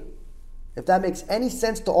gain. If that makes any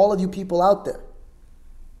sense to all of you people out there.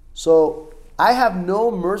 So I have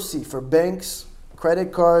no mercy for banks,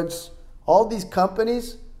 credit cards, all these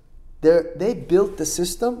companies. They built the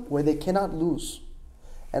system where they cannot lose.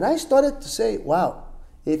 And I started to say, wow,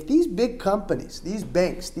 if these big companies, these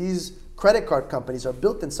banks, these credit card companies are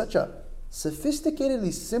built in such a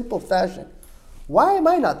sophisticatedly simple fashion, why am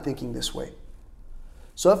I not thinking this way?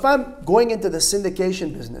 So if I'm going into the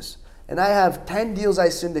syndication business and I have 10 deals I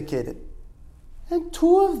syndicated and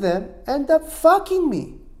 2 of them end up fucking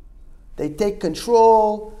me, they take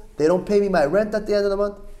control, they don't pay me my rent at the end of the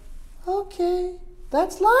month. Okay,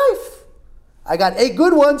 that's life. I got 8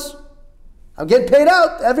 good ones. I'm getting paid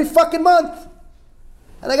out every fucking month.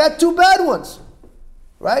 And I got 2 bad ones,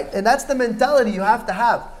 right? And that's the mentality you have to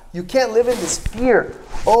have. You can't live in this fear.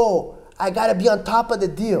 Oh, I got to be on top of the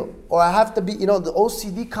deal. Or I have to be, the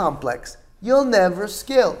OCD complex. You'll never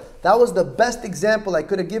scale. That was the best example I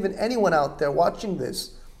could have given anyone out there watching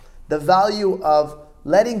this. The value of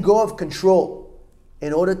letting go of control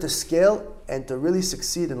in order to scale and to really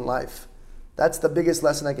succeed in life. That's the biggest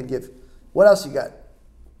lesson I can give. What else you got?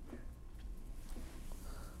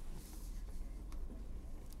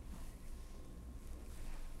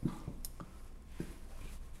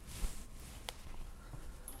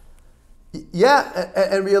 Yeah,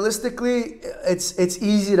 and realistically, it's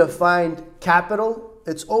easy to find capital.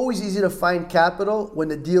 It's always easy to find capital when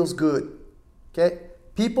the deal's good. Okay?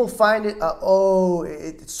 People find it,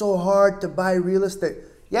 it's so hard to buy real estate.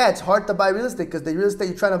 Yeah, it's hard to buy real estate because the real estate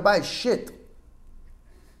you're trying to buy is shit.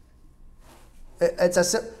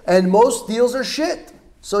 And most deals are shit.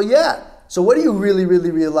 So yeah. So what do you really,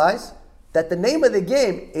 really realize? That the name of the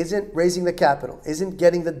game isn't raising the capital, isn't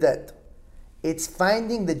getting the debt. It's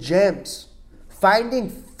finding the gems, finding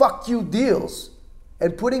fuck you deals,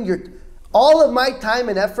 and putting all of my time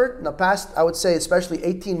and effort in the past, I would say especially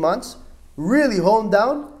 18 months, really honed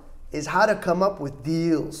down, is how to come up with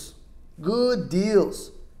deals, good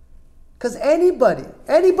deals. Because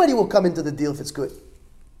anybody will come into the deal if it's good.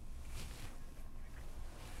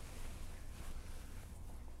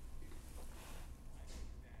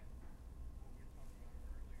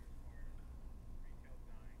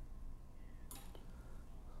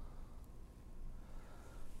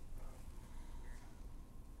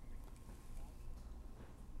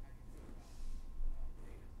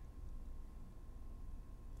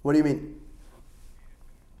 What do you mean?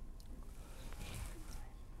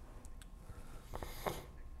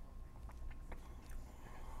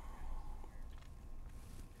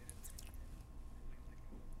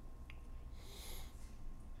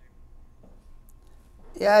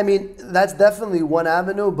 Yeah, I mean, that's definitely one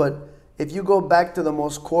avenue, but if you go back to the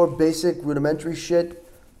most core, basic, rudimentary shit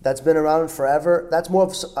that's been around forever, that's more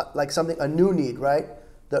of like something, a new need, right?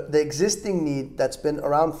 The existing need that's been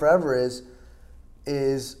around forever is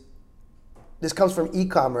this comes from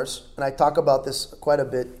e-commerce, and I talk about this quite a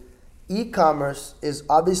bit. E-commerce is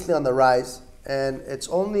obviously on the rise, and it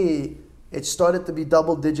started to be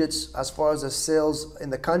double digits as far as the sales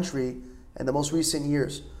in the country in the most recent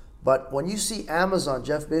years. But when you see Amazon,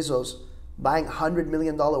 Jeff Bezos, buying $100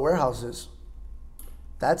 million warehouses,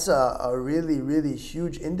 that's a really, really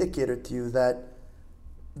huge indicator to you that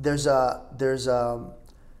there's a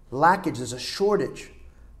lackage, there's a shortage.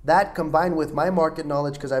 That combined with my market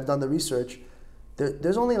knowledge, because I've done the research,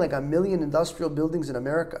 there's only like 1 million industrial buildings in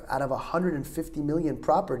America out of 150 million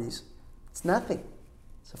properties. It's nothing.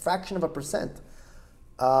 It's a fraction of a percent.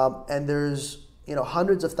 And there's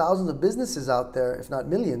hundreds of thousands of businesses out there, if not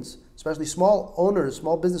millions, especially small owners,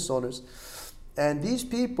 small business owners. And these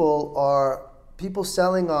people are people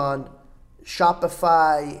selling on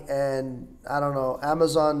Shopify and I don't know,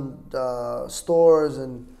 Amazon stores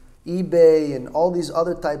and eBay and all these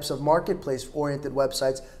other types of marketplace oriented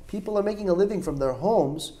websites. People are making a living from their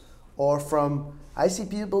homes or from, I see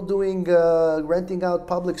people doing, renting out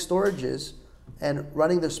public storages and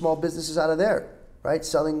running their small businesses out of there, right?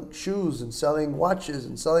 Selling shoes and selling watches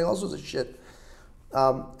and selling all sorts of shit.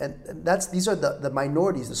 And these are the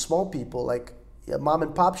minorities, the small people, like mom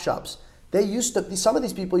and pop shops. Some of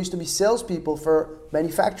these people used to be salespeople for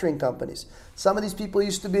manufacturing companies. Some of these people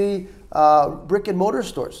used to be brick and mortar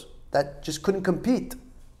stores that just couldn't compete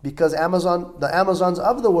because the Amazons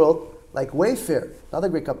of the world, like Wayfair, another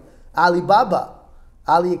great company, Alibaba,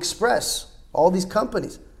 AliExpress, all these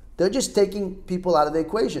companies, they're just taking people out of the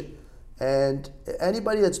equation. And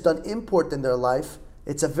anybody that's done import in their life,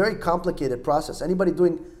 it's a very complicated process. Anybody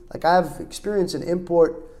doing, like I have experience in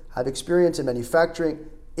import, I have experience in manufacturing.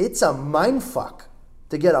 It's a mind fuck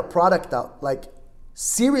to get a product out, like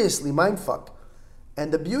seriously mind fuck.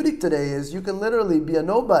 And the beauty today is you can literally be a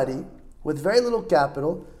nobody with very little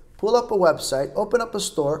capital, pull up a website, open up a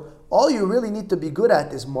store. All you really need to be good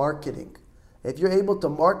at is marketing. If you're able to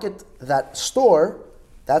market that store,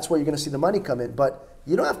 that's where you're going to see the money come in. But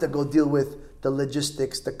you don't have to go deal with the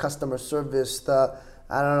logistics, the customer service, the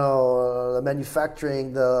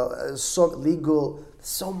manufacturing, the legal.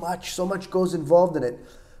 So much goes involved in it.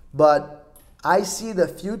 But I see the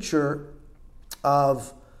future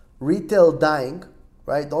of retail dying,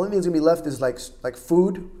 right? The only thing that's gonna be left is like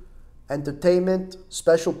food, entertainment,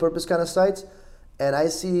 special purpose kind of sites. And I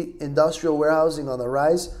see industrial warehousing on the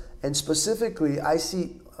rise. And specifically, I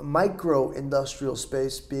see micro industrial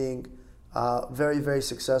space being very, very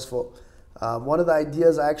successful. One of the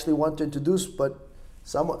ideas I actually want to introduce, but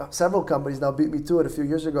several companies now beat me to it. A few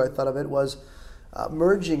years ago, I thought of it was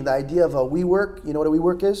merging the idea of a WeWork. You know what a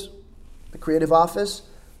WeWork is? The creative office,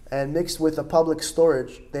 and mixed with a public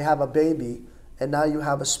storage. They have a baby, and now you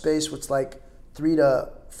have a space which like 300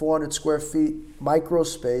 to 400 square feet micro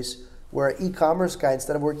space where an e-commerce guy,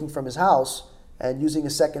 instead of working from his house and using a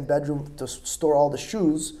second bedroom to store all the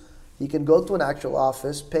shoes, he can go to an actual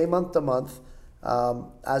office, pay month to month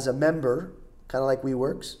as a member, kind of like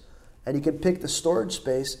WeWorks, and he can pick the storage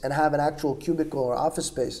space and have an actual cubicle or office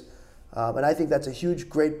space. And I think that's a huge,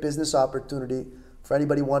 great business opportunity for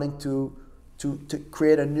anybody wanting to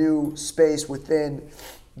create a new space within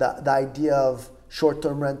the idea of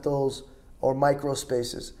short-term rentals or micro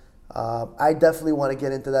spaces. I definitely want to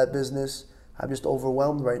get into that business. I'm just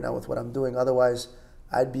overwhelmed right now with what I'm doing. Otherwise,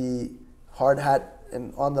 I'd be hard hat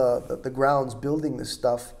and on the grounds building this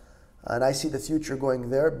stuff. And I see the future going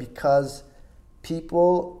there because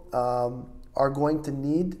people are going to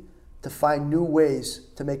need to find new ways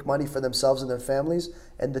to make money for themselves and their families.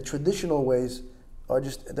 And the traditional ways are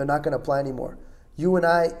they're not going to apply anymore. You and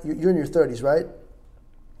I, you're in your 30s, right?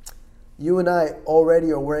 You and I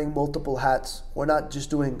already are wearing multiple hats. We're not just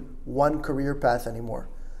doing one career path anymore.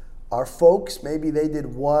 Our folks, maybe they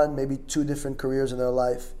did one, maybe two different careers in their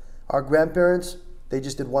life. Our grandparents, they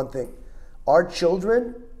just did one thing. Our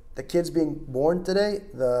children, the kids being born today,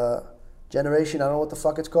 the generation, I don't know what the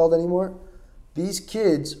fuck it's called anymore, these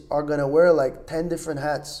kids are going to wear like 10 different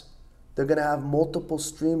hats. They're going to have multiple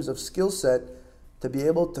streams of skill set to be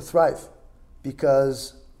able to thrive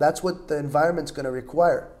because that's what the environment's going to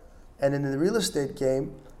require. And in the real estate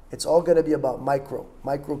game, it's all going to be about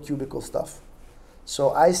micro cubicle stuff.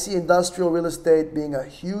 So I see industrial real estate being a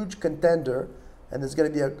huge contender, and there's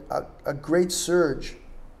going to be a great surge.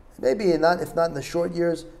 Maybe if not in the short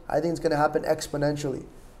years, I think it's going to happen exponentially.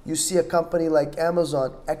 You see a company like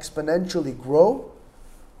Amazon exponentially grow,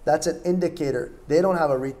 that's an indicator. They don't have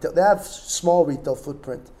they have small retail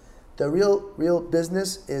footprint. The real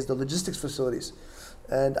business is the logistics facilities.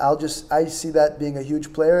 And I see that being a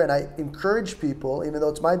huge player, and I encourage people, even though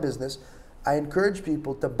it's my business, I encourage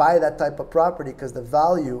people to buy that type of property because the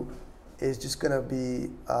value is just going to be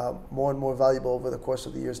more and more valuable over the course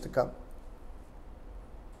of the years to come.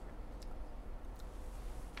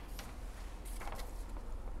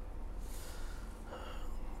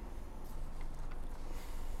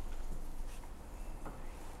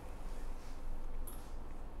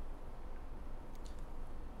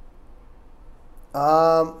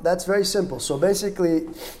 That's very simple. So basically,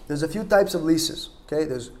 there's a few types of leases. Okay,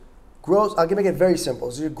 there's gross. I'll make it very simple.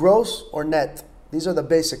 Is it gross or net? These are the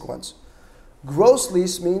basic ones. Gross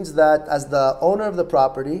lease means that as the owner of the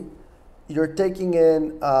property, you're taking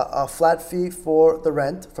in a flat fee for the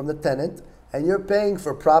rent from the tenant, and you're paying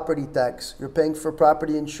for property tax. You're paying for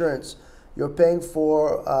property insurance. You're paying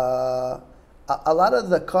for a lot of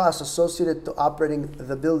the costs associated to operating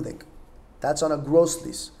the building. That's on a gross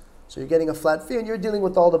lease. So you're getting a flat fee and you're dealing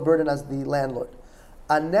with all the burden as the landlord.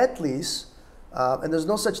 A net lease, and there's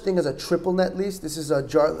no such thing as a triple net lease. This is a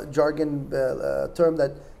jargon term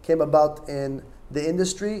that came about in the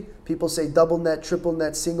industry. People say double net, triple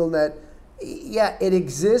net, single net. Yeah, it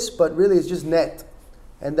exists, but really it's just net.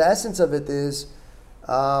 And the essence of it is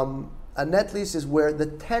a net lease is where the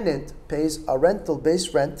tenant pays a rental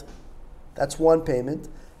base rent. That's one payment.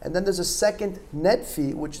 And then there's a second net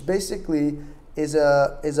fee, which basically is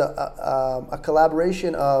a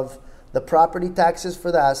collaboration of the property taxes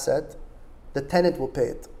for the asset. The tenant will pay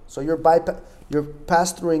it. So you're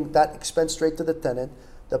pass-throughing that expense straight to the tenant.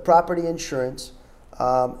 The property insurance,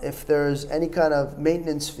 if there's any kind of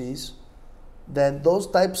maintenance fees, then those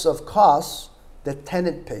types of costs the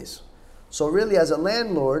tenant pays. So really, as a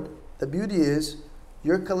landlord, the beauty is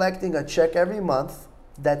you're collecting a check every month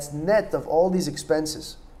that's net of all these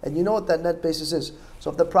expenses. And you know what that net basis is. So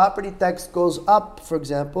if the property tax goes up, for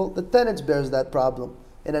example, the tenant bears that problem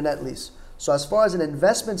in a net lease. So as far as an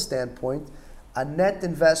investment standpoint, a net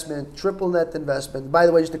investment, triple net investment, by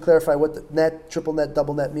the way, just to clarify what the net, triple net,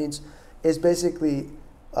 double net means, is basically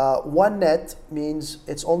one net means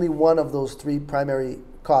it's only one of those three primary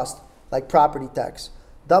costs, like property tax.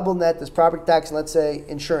 Double net is property tax and let's say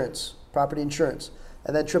insurance, property insurance.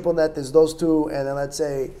 And then triple net is those two, and then let's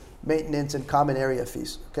say maintenance and common area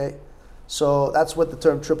fees, okay? So that's what the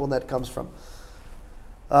term triple net comes from.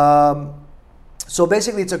 So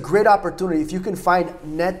basically it's a great opportunity. If you can find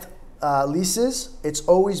net leases, it's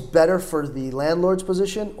always better for the landlord's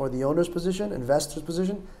position or the owner's position, investor's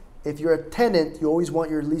position. If you're a tenant, you always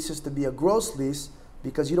want your leases to be a gross lease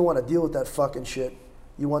because you don't want to deal with that fucking shit.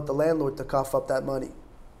 You want the landlord to cough up that money.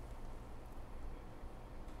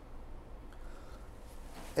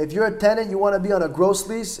 If you're a tenant, you want to be on a gross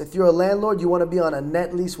lease. If you're a landlord, you want to be on a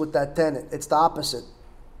net lease with that tenant. It's the opposite.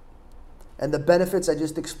 And the benefits I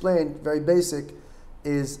just explained, very basic,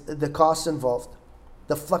 is the costs involved.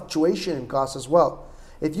 The fluctuation in costs as well.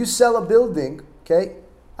 If you sell a building, okay,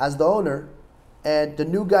 as the owner, and the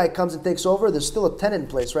new guy comes and takes over, there's still a tenant in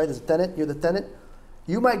place, right? There's a tenant, you're the tenant.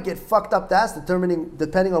 You might get fucked up to ass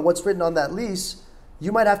depending on what's written on that lease.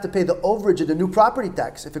 You might have to pay the overage of the new property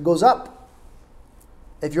tax if it goes up.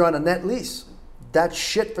 If you're on a net lease, that's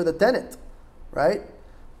shit for the tenant, right?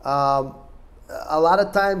 A lot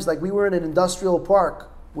of times, like we were in an industrial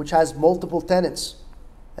park, which has multiple tenants,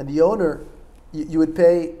 and the owner, you would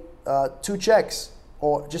pay 2 checks,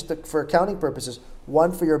 or just for accounting purposes,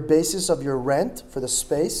 one for your basis of your rent for the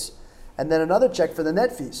space, and then another check for the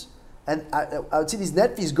net fees. And I would see these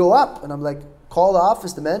net fees go up, and I'm like, call the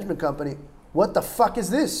office, the management company, what the fuck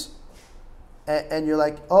is this? And you're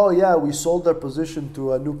like, oh yeah, we sold our position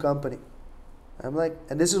to a new company. I'm like,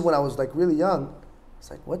 and this is when I was like really young. It's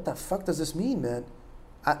like, what the fuck does this mean, man?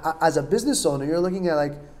 As a business owner, you're looking at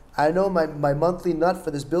like, I know my monthly nut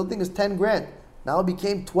for this building is 10 grand. Now it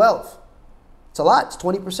became 12. It's a lot. It's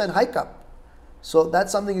 20% hike up. So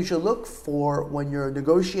that's something you should look for when you're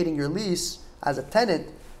negotiating your lease as a tenant.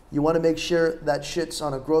 You want to make sure that shit's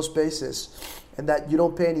on a gross basis and that you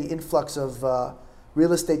don't pay any influx of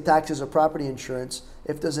real estate taxes or property insurance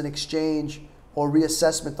if there's an exchange or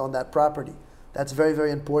reassessment on that property. That's very,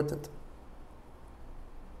 very important.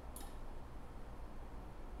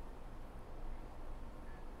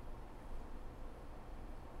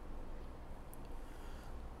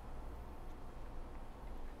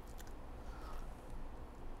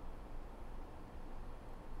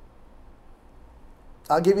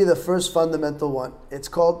 I'll give you the first fundamental one. It's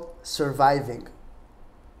called surviving.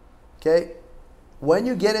 Okay? When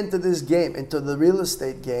you get into this game, into the real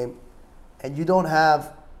estate game, and you don't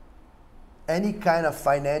have any kind of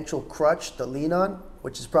financial crutch to lean on,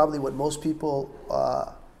 which is probably what most people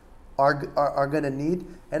are going to need.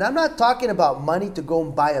 And I'm not talking about money to go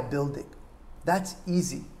and buy a building. That's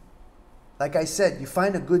easy. Like I said, you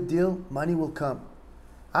find a good deal, money will come.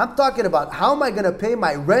 I'm talking about how am I going to pay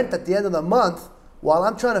my rent at the end of the month while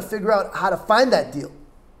I'm trying to figure out how to find that deal.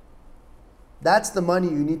 That's the money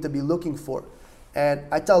you need to be looking for. And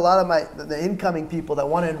I tell a lot of the incoming people that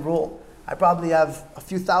want to enroll, I probably have a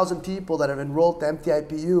few thousand people that have enrolled to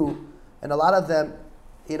MTIPU, and a lot of them,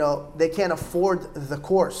 they can't afford the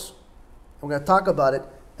course. I'm going to talk about it,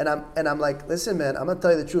 and I'm like, listen, man, I'm going to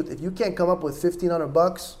tell you the truth. If you can't come up with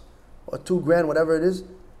 $1,500 or $2,000, whatever it is,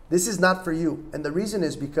 this is not for you. And the reason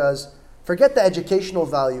is because, forget the educational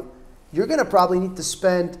value. You're going to probably need to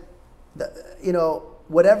spend,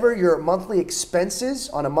 whatever your monthly expenses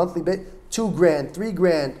on a monthly basis, $2,000,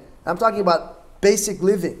 $3,000. I'm talking about basic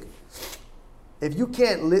living. If you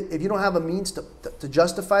can't if you don't have a means to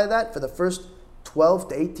justify that for the first 12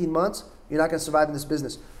 to 18 months, you're not going to survive in this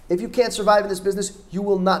business. If you can't survive in this business, you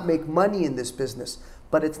will not make money in this business.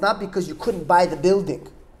 But it's not because you couldn't buy the building.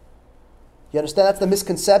 You understand? That's the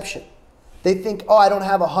misconception. They think, oh, I don't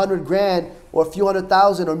have $100,000 or a few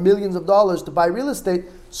 $100,000 or millions of dollars to buy real estate,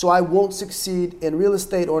 so I won't succeed in real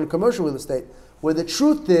estate or in commercial real estate. Where the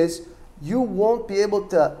truth is, you won't be able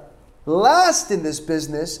to last in this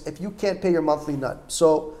business if you can't pay your monthly nut.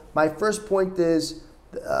 So my first point is,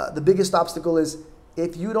 the biggest obstacle is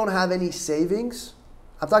if you don't have any savings.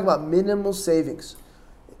 I'm talking about minimal savings.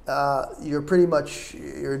 You're pretty much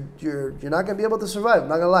you're not gonna be able to survive. I'm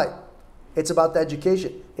not gonna lie. It's about the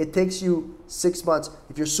education. It takes you 6 months.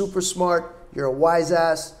 If you're super smart, you're a wise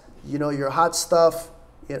ass, you're hot stuff,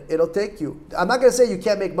 it'll take you. I'm not gonna say you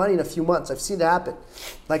can't make money in a few months. I've seen it happen.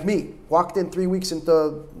 Like me, walked in 3 weeks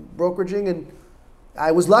into brokeraging and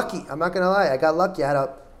I was lucky. I'm not gonna lie. I got lucky. I had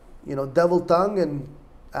a devil tongue and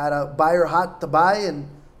I had a buyer hot to buy and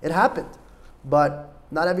it happened. But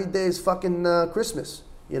not every day is fucking Christmas,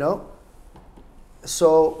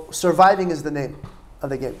 So surviving is the name of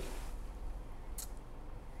the game.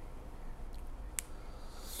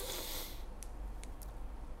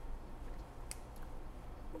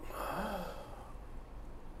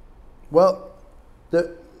 Well,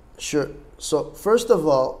 sure. So first of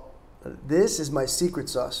all, this is my secret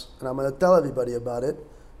sauce, and I'm going to tell everybody about it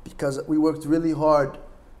because we worked really hard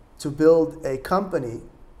to build a company,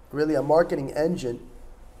 really a marketing engine,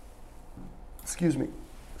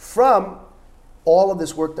 from all of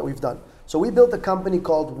this work that we've done. So we built a company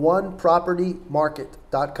called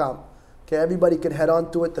onepropertymarket.com. Okay, everybody can head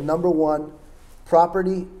on to it, the number one,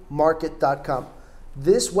 propertymarket.com.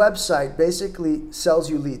 This website basically sells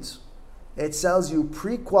you leads. It sells you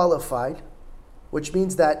pre-qualified, which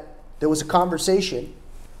means that there was a conversation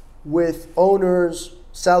with owners,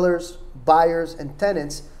 sellers, buyers, and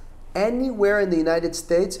tenants anywhere in the United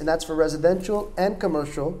States, and that's for residential and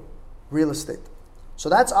commercial real estate. So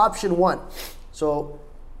that's option one. So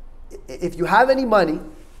if you have any money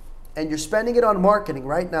and you're spending it on marketing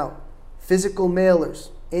right now, physical mailers,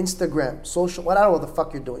 Instagram, social, I don't know what the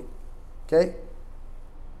fuck you're doing, okay?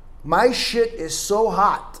 My shit is so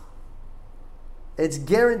hot. It's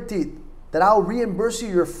guaranteed that I'll reimburse you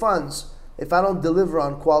your funds if I don't deliver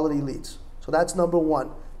on quality leads. So that's number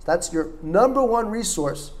one. That's your number one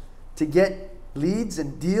resource to get leads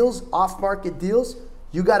and deals, off-market deals.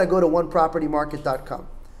 You got to go to onepropertymarket.com.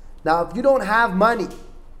 Now, if you don't have money,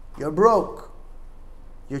 you're broke,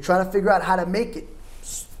 you're trying to figure out how to make it,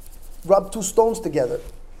 rub two stones together,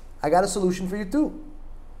 I got a solution for you too.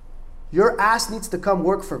 Your ass needs to come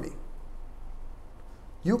work for me.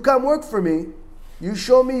 You come work for me, you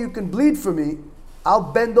show me you can bleed for me,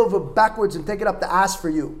 I'll bend over backwards and take it up the ass for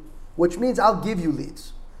you, which means I'll give you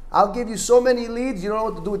leads. I'll give you so many leads, you don't know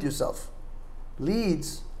what to do with yourself.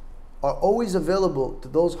 Leads are always available to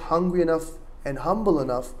those hungry enough and humble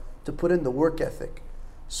enough to put in the work ethic.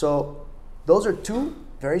 So those are two,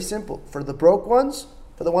 very simple. For the broke ones,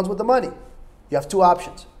 for the ones with the money, you have two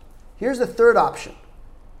options. Here's the third option.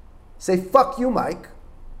 Say, fuck you, Mike.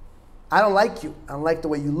 I don't like you. I don't like the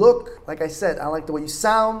way you look. Like I said, I don't like the way you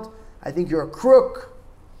sound. I think you're a crook.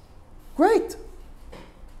 Great.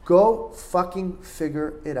 Go fucking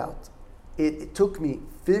figure it out. It took me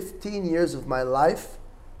 15 years of my life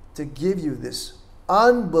to give you this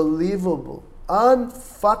unbelievable,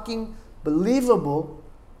 unfucking believable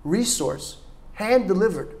resource, hand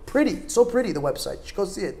delivered. Pretty, so pretty, the website. You should go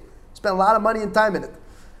see it. Spent a lot of money and time in it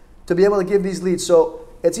to be able to give these leads. So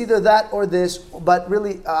it's either that or this, but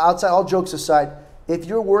really, outside, all jokes aside, if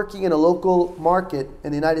you're working in a local market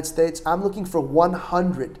in the United States, I'm looking for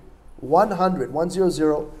 100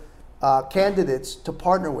 candidates to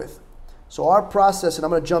partner with. So our process, and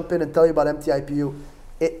I'm going to jump in and tell you about MTIPU,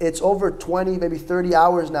 it's over 20, maybe 30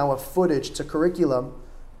 hours now of footage. It's a curriculum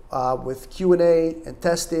with Q&A and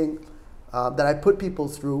testing that I put people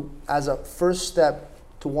through as a first step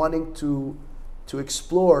to wanting to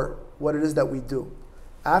explore what it is that we do.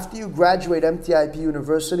 After you graduate MTIP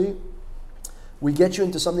University, we get you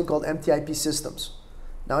into something called MTIP Systems.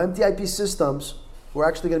 Now, MTIP Systems, we're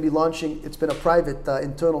actually going to be launching, it's been a private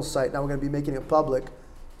internal site, now we're going to be making it public,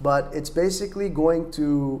 but it's basically going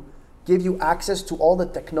to give you access to all the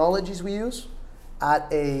technologies we use at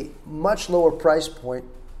a much lower price point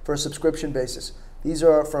for a subscription basis. These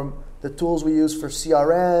are from the tools we use for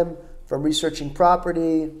CRM, from researching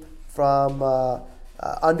property, from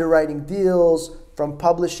underwriting deals, from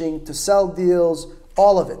publishing to sell deals,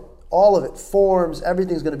 all of it, forms,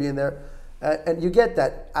 everything's going to be in there. And you get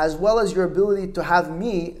that, as well as your ability to have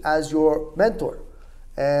me as your mentor.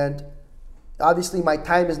 And obviously my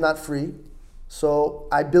time is not free, so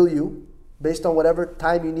I bill you based on whatever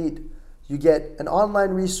time you need. You get an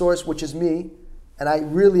online resource, which is me, and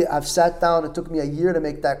I've sat down. It took me a year to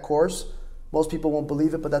make that course. Most people won't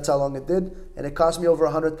believe it, but that's how long it did. And it cost me over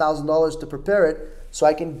 $100,000 to prepare it, so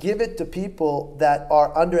I can give it to people that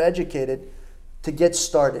are undereducated to get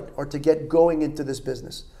started or to get going into this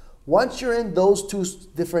business. Once you're in those two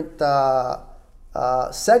different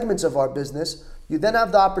segments of our business, you then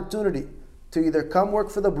have the opportunity to either come work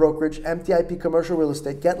for the brokerage, MTIP Commercial Real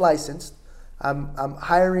Estate, get licensed. I'm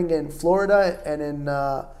hiring in Florida and in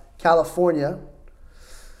California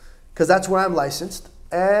because that's where I'm licensed.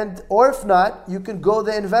 Or if not, you can go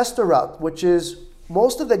the investor route, which is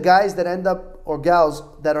most of the guys that end up, or gals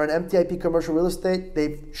that are in MTIP Commercial Real Estate,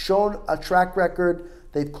 they've shown a track record,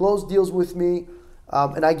 they've closed deals with me,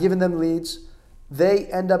 and I've given them leads. They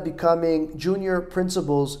end up becoming junior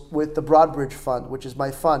principals with the Broadbridge Fund, which is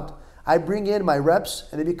my fund. I bring in my reps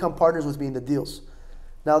and they become partners with me in the deals.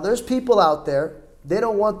 Now there's people out there, they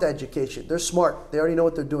don't want the education. They're smart. They already know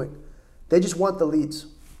what they're doing. They just want the leads.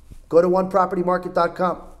 Go to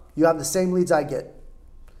onepropertymarket.com. You have the same leads I get.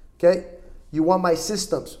 Okay? You want my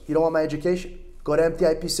systems. You don't want my education. Go to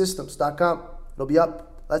mtipsystems.com. It'll be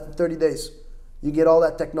up less than 30 days. You get all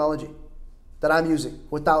that technology that I'm using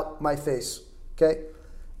without my face. Okay?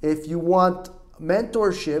 If you want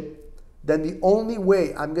mentorship, then the only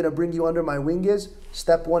way I'm going to bring you under my wing is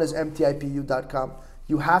step one is mtipu.com.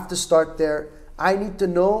 You have to start there. I need to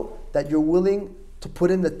know that you're willing to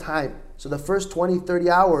put in the time. So the first 20, 30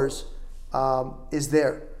 hours is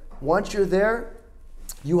there. Once you're there,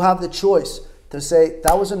 you have the choice to say,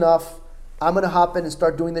 that was enough. I'm going to hop in and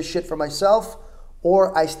start doing this shit for myself,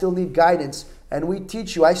 or I still need guidance. And we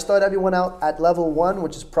teach you. I start everyone out at level 1,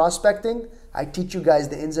 which is prospecting. I teach you guys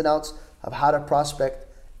the ins and outs of how to prospect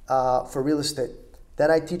for real estate.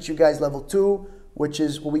 Then I teach you guys level 2, which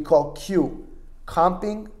is what we call Q,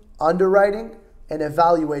 comping, underwriting, and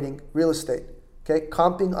evaluating real estate. Okay,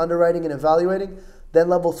 comping, underwriting, and evaluating. Then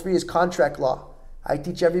level 3 is contract law. I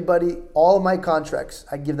teach everybody all of my contracts.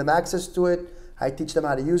 I give them access to it. I teach them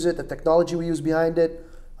how to use it, the technology we use behind it.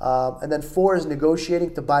 And then 4 is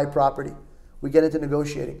negotiating to buy property. We get into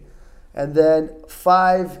negotiating. And then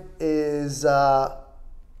 5 is, for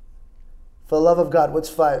the love of God, what's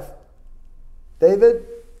 5? David?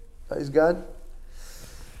 Oh, he's gone.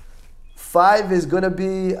 5 is going to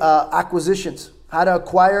be acquisitions. How to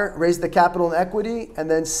acquire, raise the capital and equity.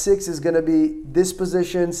 And then 6 is going to be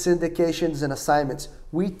dispositions, syndications, and assignments.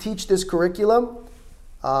 We teach this curriculum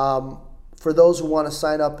for those who want to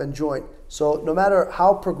sign up and join. So no matter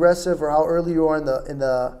how progressive or how early you are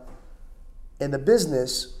in the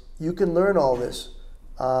business, you can learn all this.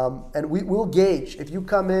 And we'll gauge. If you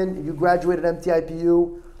come in, if you graduated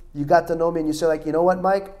MTIPU, you got to know me and you say like, you know what,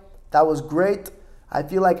 Mike, that was great. I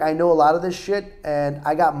feel like I know a lot of this shit and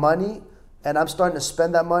I got money and I'm starting to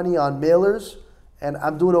spend that money on mailers and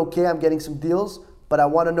I'm doing okay, I'm getting some deals, but I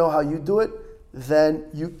want to know how you do it, then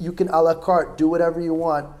you can a la carte, do whatever you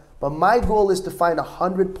want. But my goal is to find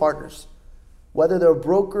 100 partners, whether they're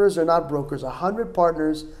brokers or not brokers, 100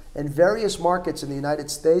 partners in various markets in the United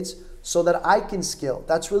States so that I can scale.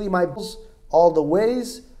 That's really my goals, all the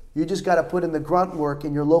ways. You just got to put in the grunt work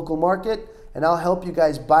in your local market and I'll help you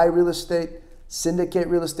guys buy real estate, syndicate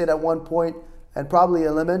real estate at one point, and probably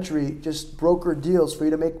elementary, just broker deals for you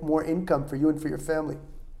to make more income for you and for your family.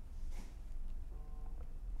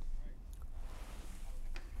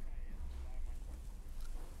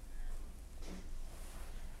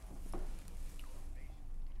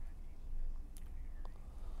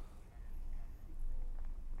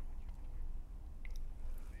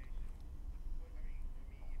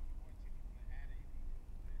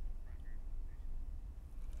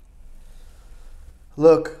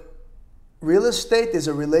 Look, real estate is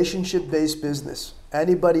a relationship-based business.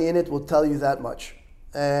 Anybody in it will tell you that much.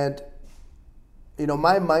 And,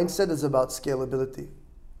 my mindset is about scalability.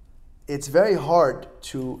 It's very hard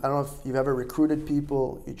to, I don't know if you've ever recruited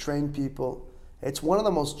people, you train people. It's one of the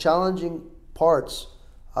most challenging parts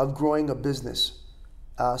of growing a business,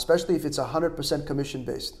 especially if it's 100%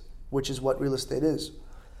 commission-based, which is what real estate is.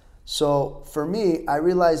 So for me, I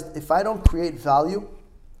realized if I don't create value,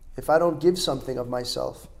 if I don't give something of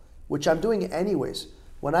myself, which I'm doing anyways.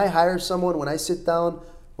 When I hire someone, when I sit down,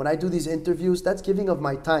 when I do these interviews, that's giving of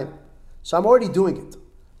my time. So I'm already doing it.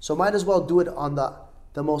 So might as well do it on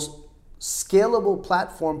the most scalable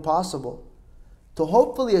platform possible to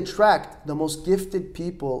hopefully attract the most gifted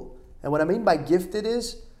people. And what I mean by gifted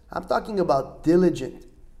is, I'm talking about diligent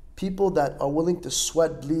people that are willing to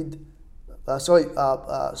sweat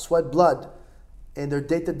blood in their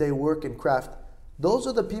day-to-day work and craft. Those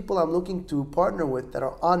are the people I'm looking to partner with that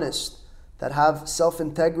are honest, that have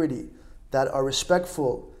self-integrity, that are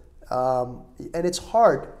respectful, And it's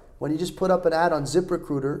hard when you just put up an ad on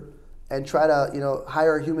ZipRecruiter and try to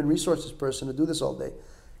hire a human resources person to do this all day.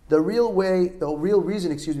 The real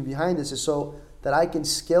reason, behind this is so that I can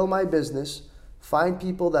scale my business, find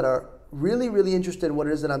people that are really, really interested in what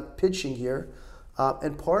it is that I'm pitching here,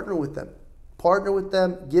 and partner with them. Partner with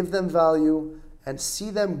them, give them value, and see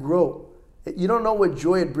them grow. You don't know what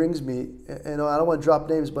joy it brings me. I don't want to drop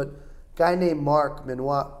names, but a guy named Mark,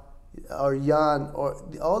 Benoit, or Jan, or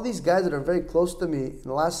all these guys that are very close to me in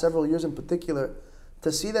the last several years in particular,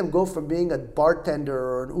 to see them go from being a bartender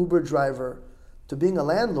or an Uber driver to being a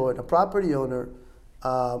landlord, a property owner,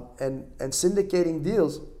 and syndicating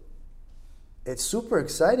deals, it's super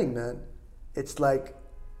exciting, man. It's like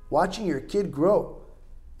watching your kid grow.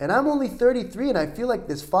 And I'm only 33 and I feel like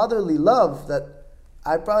this fatherly love that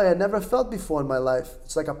I probably had never felt before in my life.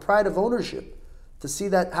 It's like a pride of ownership to see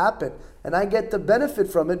that happen. And I get to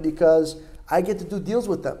benefit from it because I get to do deals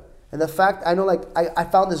with them. And the fact, I know I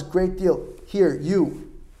found this great deal. Here,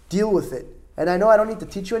 you, deal with it. And I know I don't need to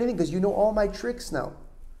teach you anything because you know all my tricks now.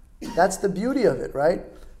 That's the beauty of it, right?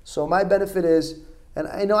 So my benefit is, and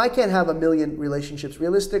I know I can't have 1 million relationships.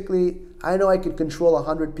 Realistically, I know I can control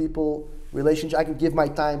 100 people relationship. I can give my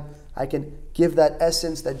time. I can give that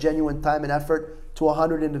essence, that genuine time and effort to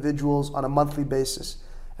 100 individuals on a monthly basis.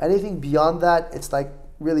 Anything beyond that, it's like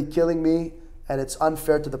really killing me and it's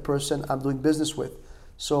unfair to the person I'm doing business with.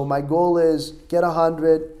 So my goal is get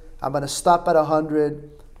 100. I'm going to stop at 100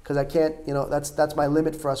 because I can't, that's my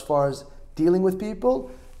limit for as far as dealing with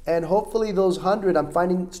people. And hopefully those 100 I'm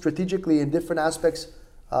finding strategically in different aspects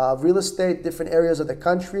of real estate, different areas of the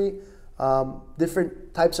country,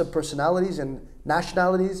 different types of personalities and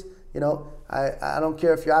nationalities. I don't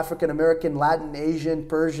care if you're African American, Latin, Asian,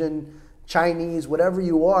 Persian, Chinese, whatever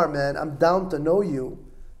you are, man. I'm down to know you,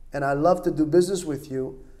 and I love to do business with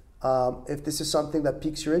you. If this is something that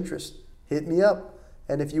piques your interest, hit me up.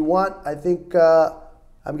 And if you want, I think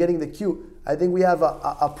I'm getting the cue. I think we have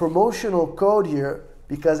a promotional code here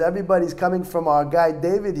because everybody's coming from our guy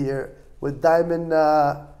David here with Diamond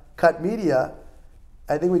Cut Media.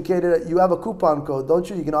 I think we catered. You have a coupon code, don't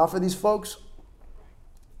you? You can offer these folks.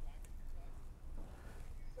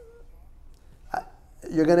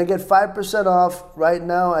 You're going to get 5% off right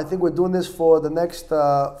now. I think we're doing this for the next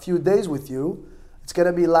few days with you. It's going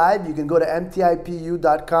to be live. You can go to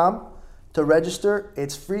mtipu.com to register.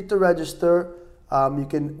 It's free to register.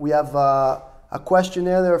 We have a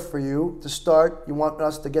questionnaire there for you to start. You want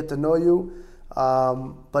us to get to know you.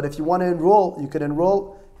 But if you want to enroll, you can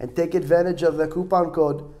enroll and take advantage of the coupon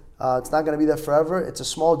code. It's not going to be there forever. It's a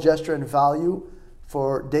small gesture and value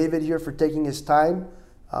for David here for taking his time.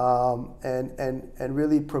 And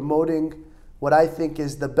really promoting what I think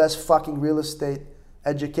is the best fucking real estate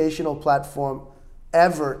educational platform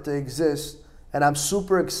ever to exist. And I'm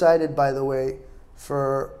super excited, by the way,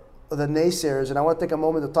 for the naysayers. And I want to take a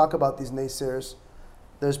moment to talk about these naysayers.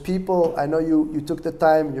 There's people, I know you took the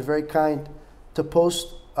time, and you're very kind, to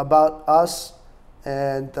post about us.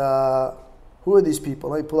 And who are these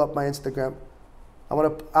people? Let me pull up my Instagram.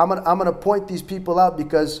 I'm gonna point these people out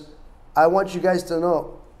because I want you guys to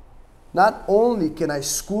know, not only can I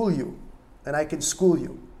school you, and I can school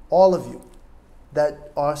you, all of you,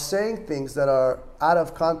 that are saying things that are out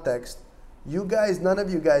of context. You guys, none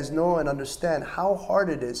of you guys know and understand how hard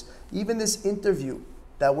it is. Even this interview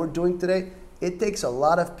that we're doing today, it takes a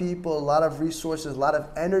lot of people, a lot of resources, a lot of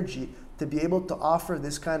energy to be able to offer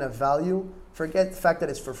this kind of value. Forget the fact that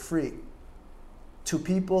it's for free. To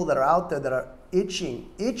people that are out there that are itching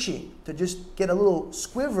to just get a little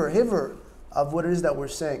hiver of what it is that we're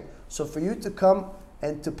saying. So for you to come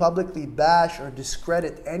and to publicly bash or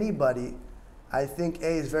discredit anybody, I think A,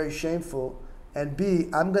 is very shameful, and B,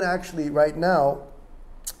 I'm going to actually right now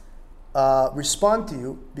respond to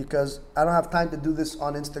you because I don't have time to do this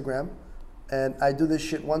on Instagram, and I do this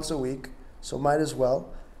shit once a week, so might as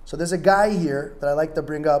well. So there's a guy here that I like to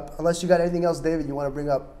bring up, unless you got anything else, David, you want to bring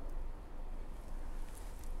up.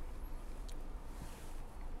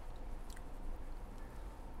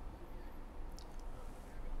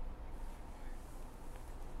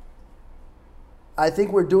 I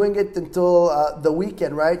think we're doing it until the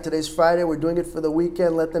weekend, right? Today's Friday. We're doing it for the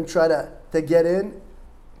weekend. Let them try to get in.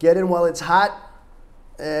 Get in while it's hot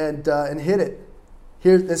and hit it.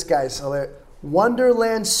 Here's this guy's hilarious.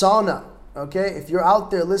 Wonderland Sauna. Okay? If you're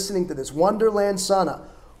out there listening to this, Wonderland Sauna.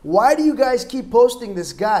 Why do you guys keep posting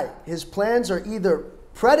this guy? His plans are either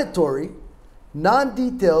predatory,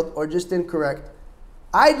 non-detailed, or just incorrect.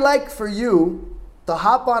 I'd like for you to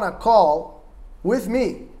hop on a call with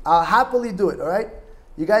me. I'll happily do it, all right?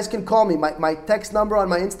 You guys can call me. My text number on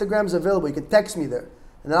my Instagram is available. You can text me there.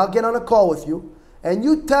 And then I'll get on a call with you. and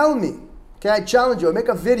you tell me, okay, I challenge you, I make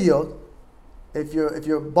a video, if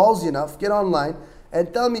you're ballsy enough, get online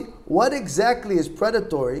and tell me what exactly is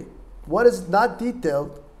predatory, what is not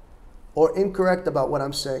detailed or incorrect about what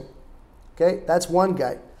I'm saying. Okay, that's one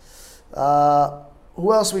guy.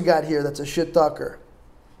 Who else we got here that's a shit talker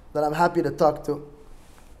that I'm happy to talk to?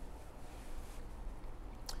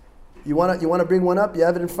 You wanna bring one up? You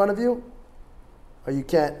have it in front of you? Or you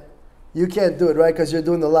can't? You can't do it, right? Because you're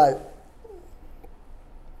doing the live.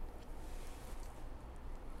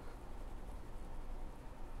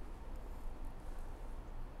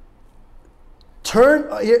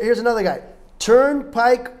 Here's another guy.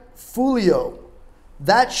 Turnpike Fulio.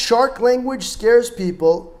 That shark language scares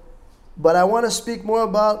people, but I want to speak more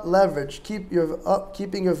about leverage. Keeping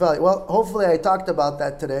your value. Well, hopefully I talked about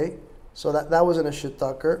that today. So that wasn't a shit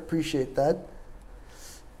talker. Appreciate that.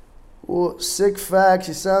 Ooh, sick facts.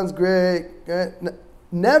 He sounds great.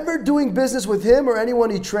 Never doing business with him or anyone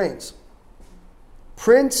he trains.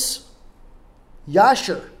 Prince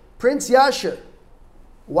Yasher.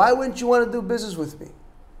 Why wouldn't you want to do business with me?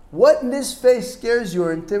 What in this face scares you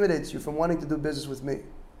or intimidates you from wanting to do business with me?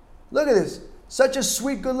 Look at this. Such a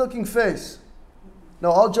sweet, good-looking face.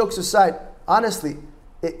 No, all jokes aside, honestly,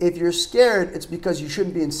 if you're scared, it's because you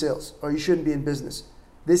shouldn't be in sales or you shouldn't be in business.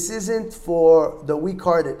 This isn't for the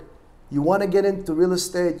weak-hearted. You want to get into real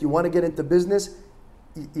estate, you want to get into business,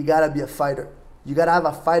 you got to be a fighter. You got to have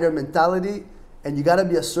a fighter mentality, and you got to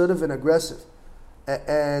be assertive and aggressive.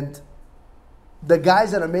 And the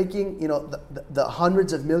guys that are making, the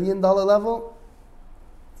hundreds of $1 million level,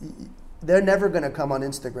 they're never going to come on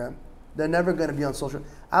Instagram. They're never going to be on social.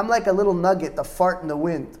 I'm like a little nugget, a fart in the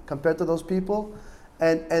wind compared to those people.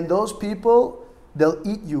 And those people, they'll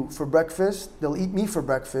eat you for breakfast. They'll eat me for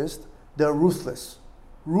breakfast. They're ruthless.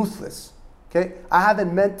 Okay? I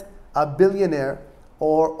haven't met a billionaire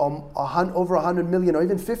or over $100 million or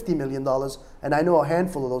even $50 million, and I know a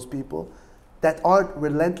handful of those people that aren't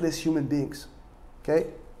relentless human beings. Okay?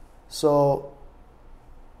 So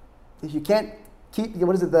if you can't keep,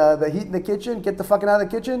 the heat in the kitchen, get the fucking out of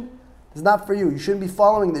the kitchen, it's not for you. You shouldn't be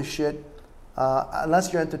following this shit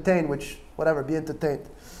unless you're entertained, which, whatever, be entertained.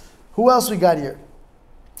 Who else we got here?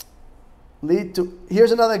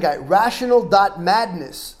 Here's another guy,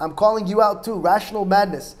 Rational.Madness. I'm calling you out too, Rational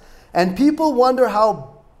Madness. And people wonder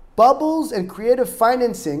how bubbles and creative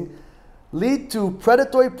financing lead to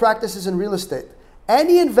predatory practices in real estate.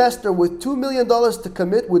 Any investor with $2 million to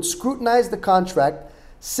commit would scrutinize the contract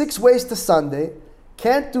 6 ways to Sunday,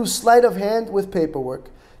 can't do sleight of hand with paperwork.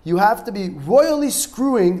 You have to be royally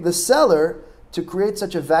screwing the seller to create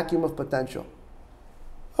such a vacuum of potential.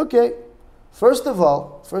 Okay, first of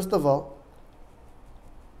all,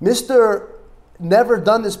 Mr. Never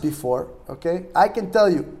done this before, okay? I can tell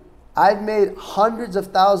you, I've made hundreds of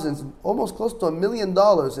thousands, almost close to $1 million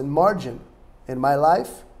in margin in my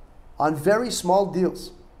life on very small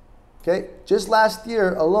deals, okay? Just last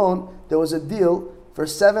year alone, there was a deal for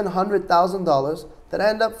 $700,000 that I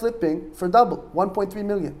ended up flipping for double, 1.3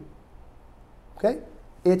 million, okay?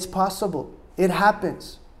 It's possible. It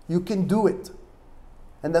happens. You can do it.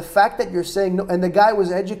 And the fact that you're saying no, and the guy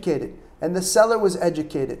was educated, and the seller was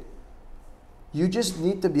educated, you just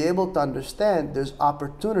need to be able to understand there's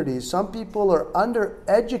opportunities. Some people are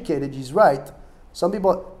undereducated, he's right. Some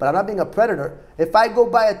people, but I'm not being a predator. If I go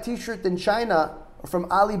buy a t-shirt in China or from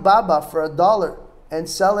Alibaba for $1 and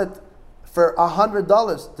sell it for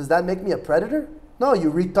 $100, does that make me a predator? No,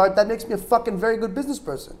 you retard, that makes me a fucking very good business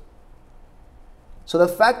person. So the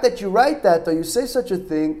fact that you write that or you say such a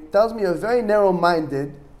thing tells me you're very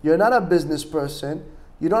narrow-minded, you're not a business person,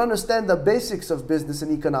 you don't understand the basics of business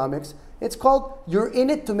and economics. It's called you're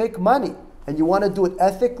in it to make money, and you want to do it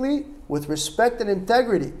ethically with respect and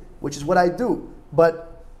integrity, which is what I do.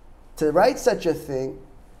 But to write such a thing,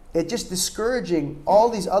 it's just discouraging all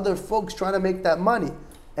these other folks trying to make that money,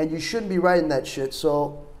 and you shouldn't be writing that shit.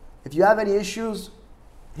 So if you have any issues,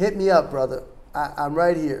 hit me up, brother. I'm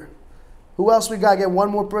right here. Who else we got? Get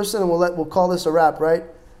one more person, and we'll call this a wrap, right?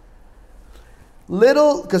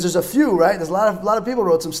 Because there's a few, right? There's a lot of people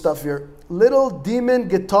wrote some stuff here. Little Demon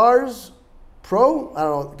Guitars Pro? I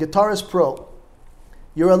don't know, Guitarist Pro.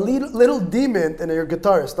 You're a little demon and you're a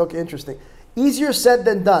guitarist. Okay, interesting. Easier said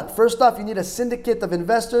than done. First off, you need a syndicate of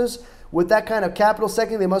investors with that kind of capital.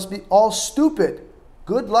 Second, they must be all stupid.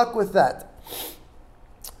 Good luck with that.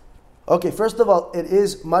 Okay, first of all, it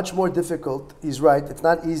is much more difficult. He's right. It's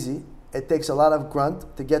not easy. It takes a lot of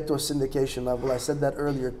grunt to get to a syndication level. I said that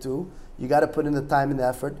earlier too. You got to put in the time and the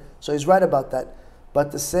effort. So he's right about that.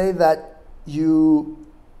 But to say that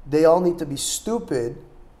they all need to be stupid,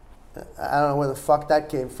 I don't know where the fuck that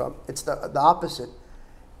came from. It's the opposite.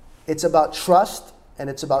 It's about trust and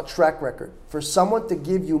it's about track record. For someone to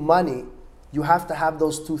give you money, you have to have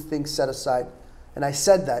those two things set aside. And I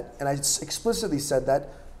said that, and I explicitly said that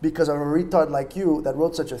because I'm a retard like you that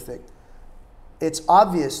wrote such a thing. It's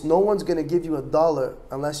obvious no one's going to give you $1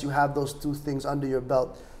 unless you have those two things under your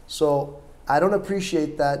belt. So I don't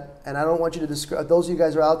appreciate that, and I don't want you to discourage. Those of you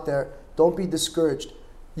guys who are out there, don't be discouraged.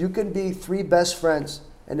 You can be 3 best friends,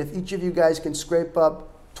 and if each of you guys can scrape up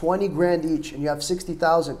 20 grand each and you have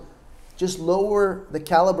 60,000, just lower the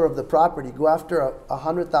caliber of the property. Go after a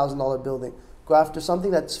 $100,000 building. Go after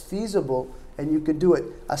something that's feasible, and you can do it.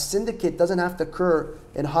 A syndicate doesn't have to occur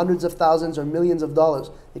in hundreds of thousands or millions of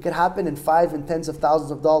dollars. It could happen in 5 and tens of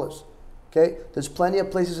thousands of dollars. Okay? There's plenty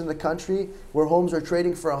of places in the country where homes are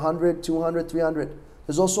trading for 100, 200, 300.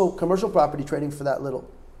 There's also commercial property trading for that little.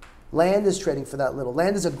 Land is trading for that little.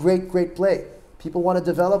 Land is a great, great play. People want to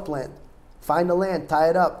develop land. Find the land, tie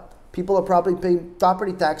it up. People are probably paying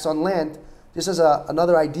property tax on land. Just as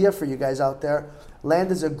another idea for you guys out there,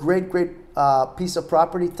 land is a great, great piece of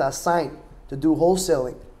property to assign, to do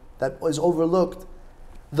wholesaling that is overlooked.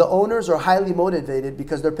 The owners are highly motivated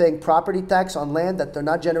because they're paying property tax on land that they're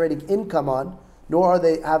not generating income on, nor are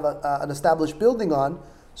they have an established building on,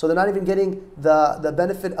 so they're not even getting the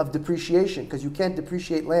benefit of depreciation because you can't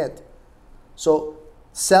depreciate land. So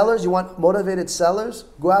sellers, you want motivated sellers,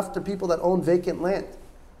 go after people that own vacant land.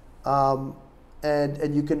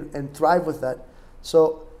 And you can thrive with that.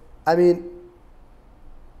 So, I mean,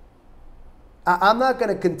 I'm not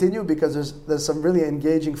going to continue because there's some really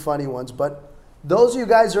engaging, funny ones. But those of you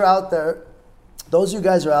guys are out there,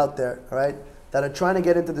 all right, that are trying to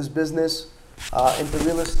get into this business, into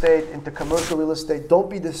real estate, into commercial real estate,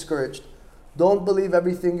 don't be discouraged. Don't believe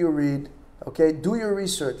everything you read. Okay, do your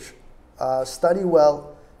research, study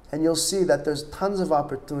well, and you'll see that there's tons of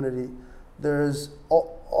opportunity. There's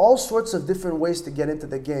all sorts of different ways to get into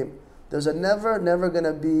the game. There's never going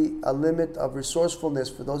to be a limit of resourcefulness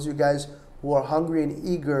for those of you guys who are hungry and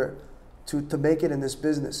eager to make it in this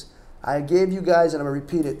business. I gave you guys, and I'm going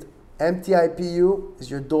to repeat it, MTIPU is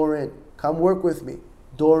your door in. Come work with me.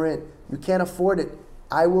 Door in. You can't afford it.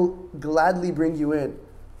 I will gladly bring you in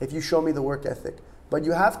if you show me the work ethic. But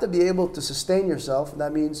you have to be able to sustain yourself. And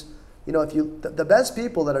that means, you know, the best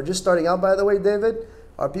people that are just starting out, by the way, David,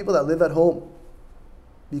 are people that live at home.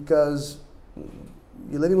 Because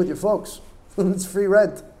you're living with your folks. It's free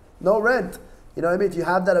rent. No rent. You know what I mean? If you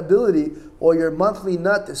have that ability, or your monthly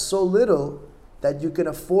nut is so little that you can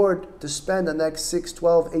afford to spend the next 6,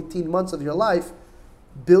 12, 18 months of your life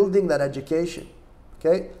building that education.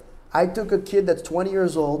 Okay? I took a kid that's 20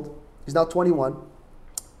 years old. He's now 21.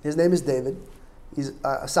 His name is David. He's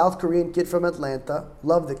a South Korean kid from Atlanta.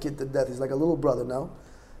 Love the kid to death. He's like a little brother now.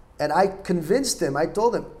 And I convinced him, I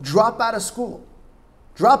told him, drop out of school.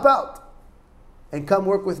 Drop out and come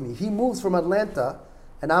work with me. He moved from Atlanta,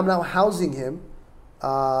 and I'm now housing him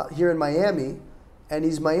here in Miami, and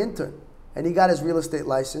he's my intern. And he got his real estate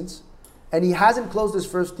license, and he hasn't closed his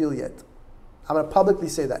first deal yet. I'm going to publicly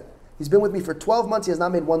say that. He's been with me for 12 months. He has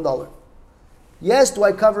not made $1. Yes, do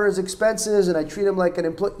I cover his expenses and I treat him like an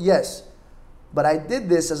employee? Yes. But I did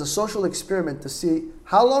this as a social experiment to see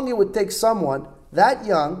how long it would take someone that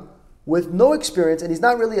young with no experience, and he's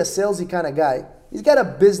not really a salesy kind of guy. He's got a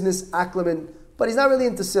business acumen, but he's not really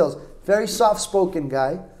into sales. Very soft-spoken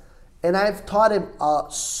guy. And I've taught him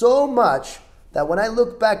so much that when I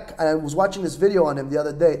look back, and I was watching this video on him the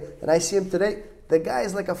other day, and I see him today, the guy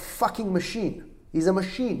is like a fucking machine. He's a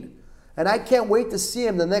machine. And I can't wait to see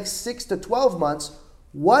him the next 6 to 12 months.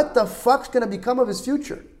 What the fuck's going to become of his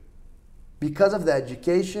future? Because of the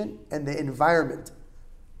education and the environment.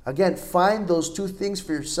 Again, find those two things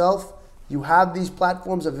for yourself. You have these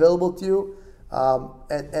platforms available to you.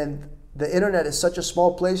 And the internet is such a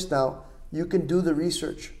small place now, you can do the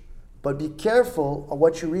research. But be careful of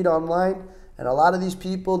what you read online. And a lot of these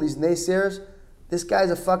people, these naysayers, this guy's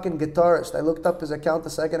a fucking guitarist. I looked up his account a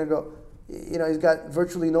second ago. You know, he's got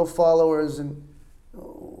virtually no followers. And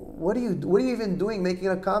what are you even doing making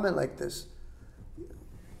a comment like this?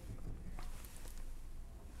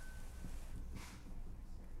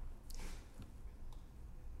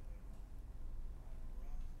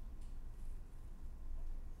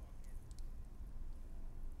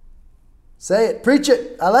 Say it. Preach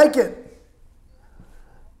it. I like it.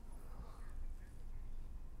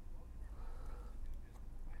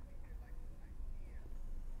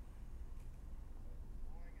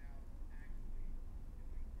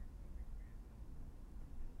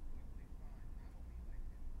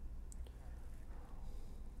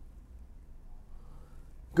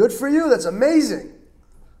 Good for you. That's amazing.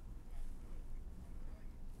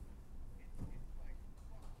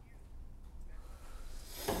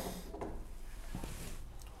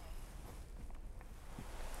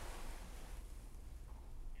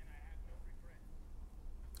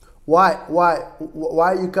 Why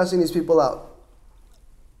are you cussing these people out?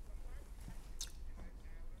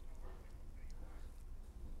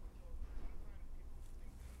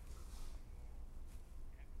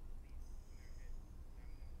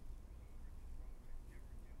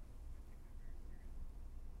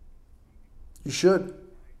 You should.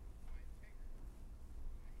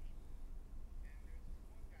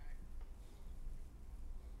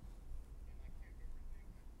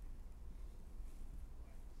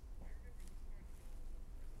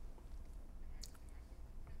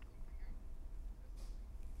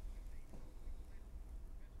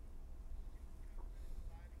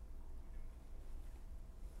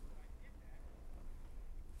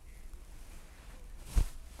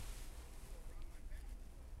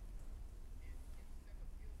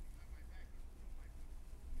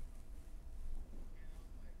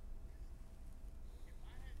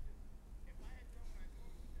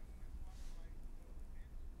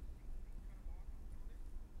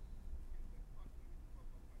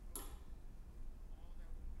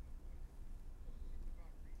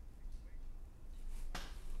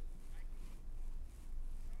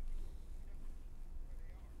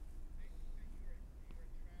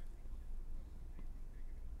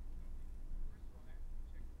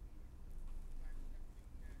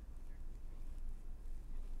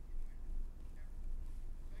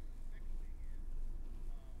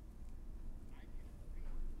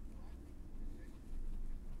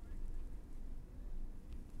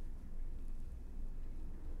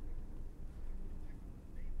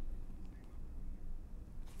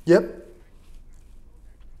 Yep.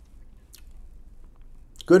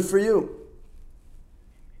 Good for you.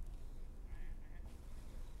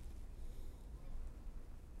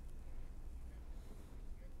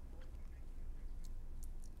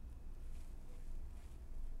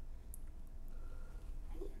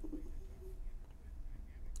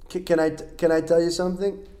 Can I tell you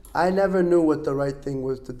something? I never knew what the right thing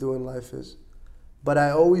was to do in life is, but I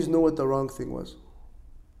always knew what the wrong thing was.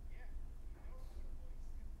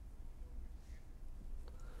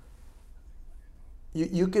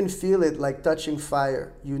 You can feel it like touching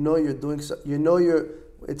fire. You know you're doing so, you know you're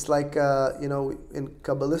it's like in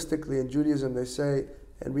Kabbalistically in Judaism they say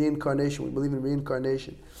in reincarnation, we believe in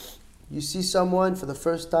reincarnation. You see someone for the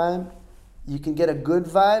first time, you can get a good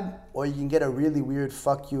vibe or you can get a really weird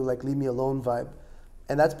fuck you, like leave me alone vibe.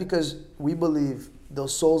 And that's because we believe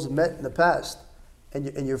those souls met in the past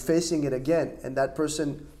and you're facing it again. And that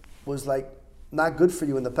person was like not good for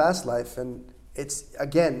you in the past life. And it's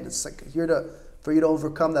like for you to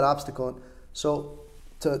overcome that obstacle. So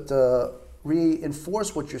to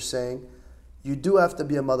reinforce what you're saying, you do have to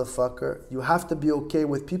be a motherfucker. You have to be okay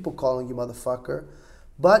with people calling you motherfucker.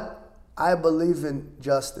 But I believe in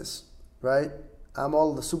justice, right? I'm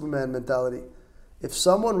all the Superman mentality. If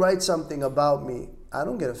someone writes something about me, I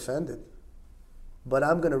don't get offended. But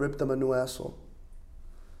I'm going to rip them a new asshole.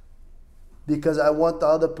 Because I want the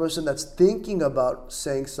other person that's thinking about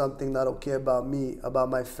saying something not okay about me, about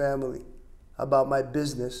my family, about my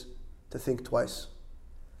business, to think twice.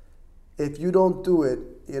 If you don't do it,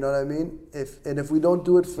 you know what I mean? If we don't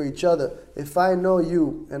do it for each other, if I know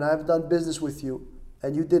you and I've done business with you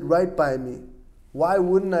and you did right by me, why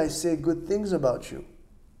wouldn't I say good things about you?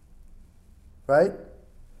 Right?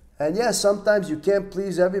 And yes, sometimes you can't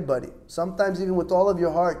please everybody. Sometimes even with all of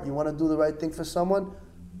your heart, you want to do the right thing for someone,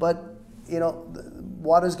 but the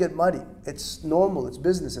waters get muddy. It's normal, it's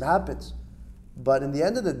business, it happens. But in the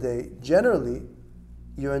end of the day, generally,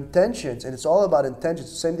 your intentions, and it's all about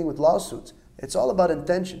intentions, same thing with lawsuits, it's all about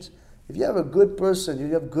intentions. If you have a good person,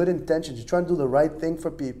 you have good intentions, you're trying to do the right thing for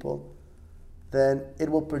people, then it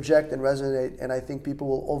will project and resonate, and I think people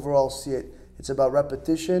will overall see it. It's about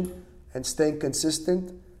repetition and staying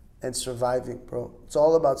consistent and surviving, bro. It's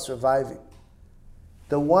all about surviving.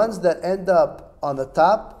 The ones that end up on the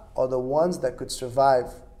top are the ones that could survive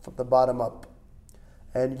from the bottom up.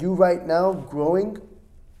 And you right now, growing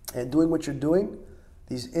and doing what you're doing,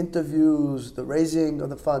 these interviews, the raising of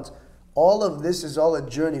the funds, all of this is all a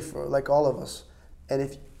journey for like all of us. And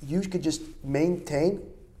if you could just maintain,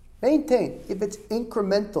 if it's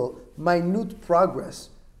incremental, minute progress,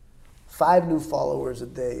 5 new followers a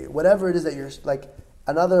day, whatever it is that you're like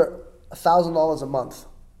another $1,000 a month,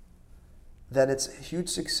 then it's a huge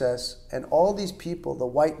success. And all these people, the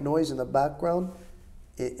white noise in the background,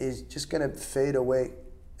 it is just going to fade away.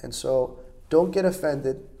 And so don't get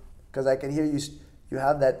offended, because I can hear you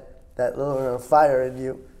have that little fire in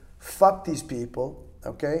you. Fuck these people,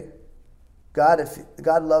 okay? If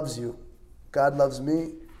God loves you, God loves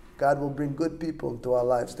me, God will bring good people into our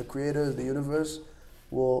lives. The creator, the universe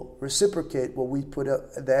will reciprocate what we put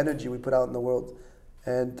out, the energy we put out in the world.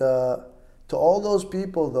 And to all those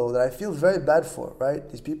people, though, that I feel very bad for, right?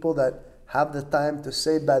 These people that have the time to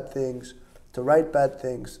say bad things, to write bad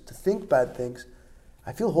things, to think bad things,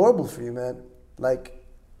 I feel horrible for you, man. Like,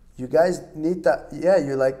 you guys need that. Yeah,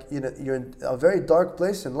 you're like, you're in a very dark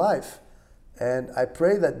place in life. And I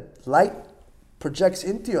pray that light projects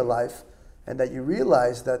into your life and that you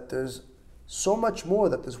realize that there's so much more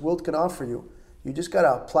that this world can offer you. You just got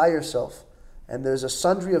to apply yourself. And there's a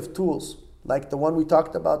sundry of tools, like the one we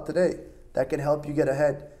talked about today, that can help you get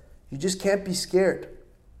ahead. You just can't be scared.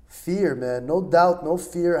 Fear, man. No doubt, no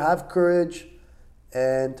fear. Have courage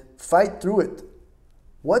and fight through it.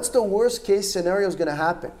 What's the worst case scenario is going to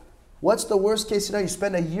happen? What's the worst case scenario? You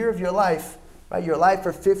spend a year of your life, right? Your life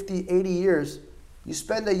for 50, 80 years. You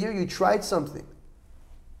spend a year, you tried something.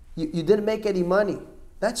 You didn't make any money.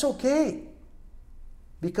 That's okay.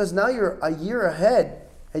 Because now you're a year ahead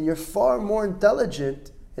and you're far more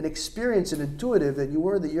intelligent and experienced and intuitive than you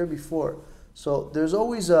were the year before. So there's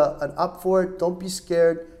always an up for it. Don't be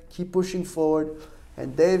scared. Keep pushing forward.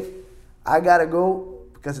 And Dave, I got to go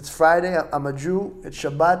because it's Friday. I'm a Jew. It's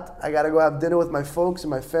Shabbat. I got to go have dinner with my folks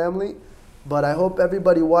and my family. But I hope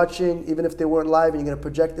everybody watching, even if they weren't live and you're going to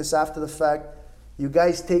project this after the fact, you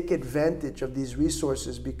guys take advantage of these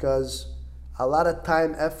resources because a lot of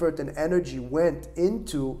time, effort, and energy went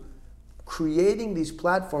into creating these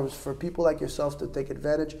platforms for people like yourself to take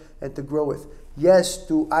advantage and to grow with. Yes,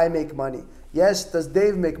 do I make money? Yes, does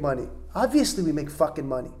Dave make money? Obviously, we make fucking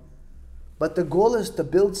money. But the goal is to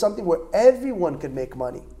build something where everyone can make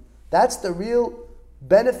money. That's the real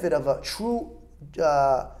benefit of a true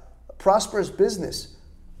prosperous business.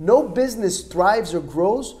 No business thrives or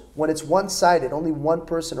grows when it's one-sided. Only one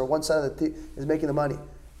person or one side of the team is making the money.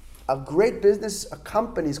 A great business, a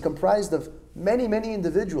company is comprised of many, many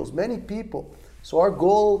individuals, many people. So our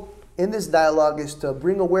goal in this dialogue is to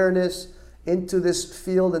bring awareness into this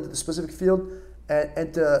field, into the specific field,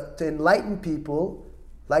 and to enlighten people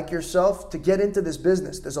like yourself to get into this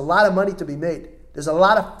business. There's a lot of money to be made. There's a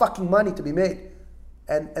lot of fucking money to be made.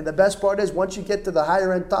 And the best part is once you get to the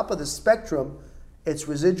higher end, top of the spectrum, it's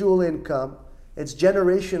residual income, it's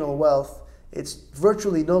generational wealth, it's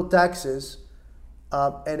virtually no taxes,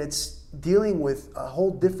 and it's dealing with a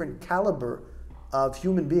whole different caliber of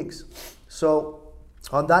human beings. So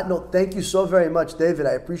on that note, thank you so very much, David.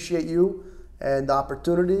 I appreciate you and the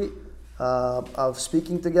opportunity of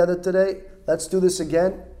speaking together today. Let's do this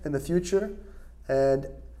again in the future and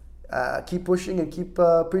keep pushing and keep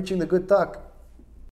preaching the good talk.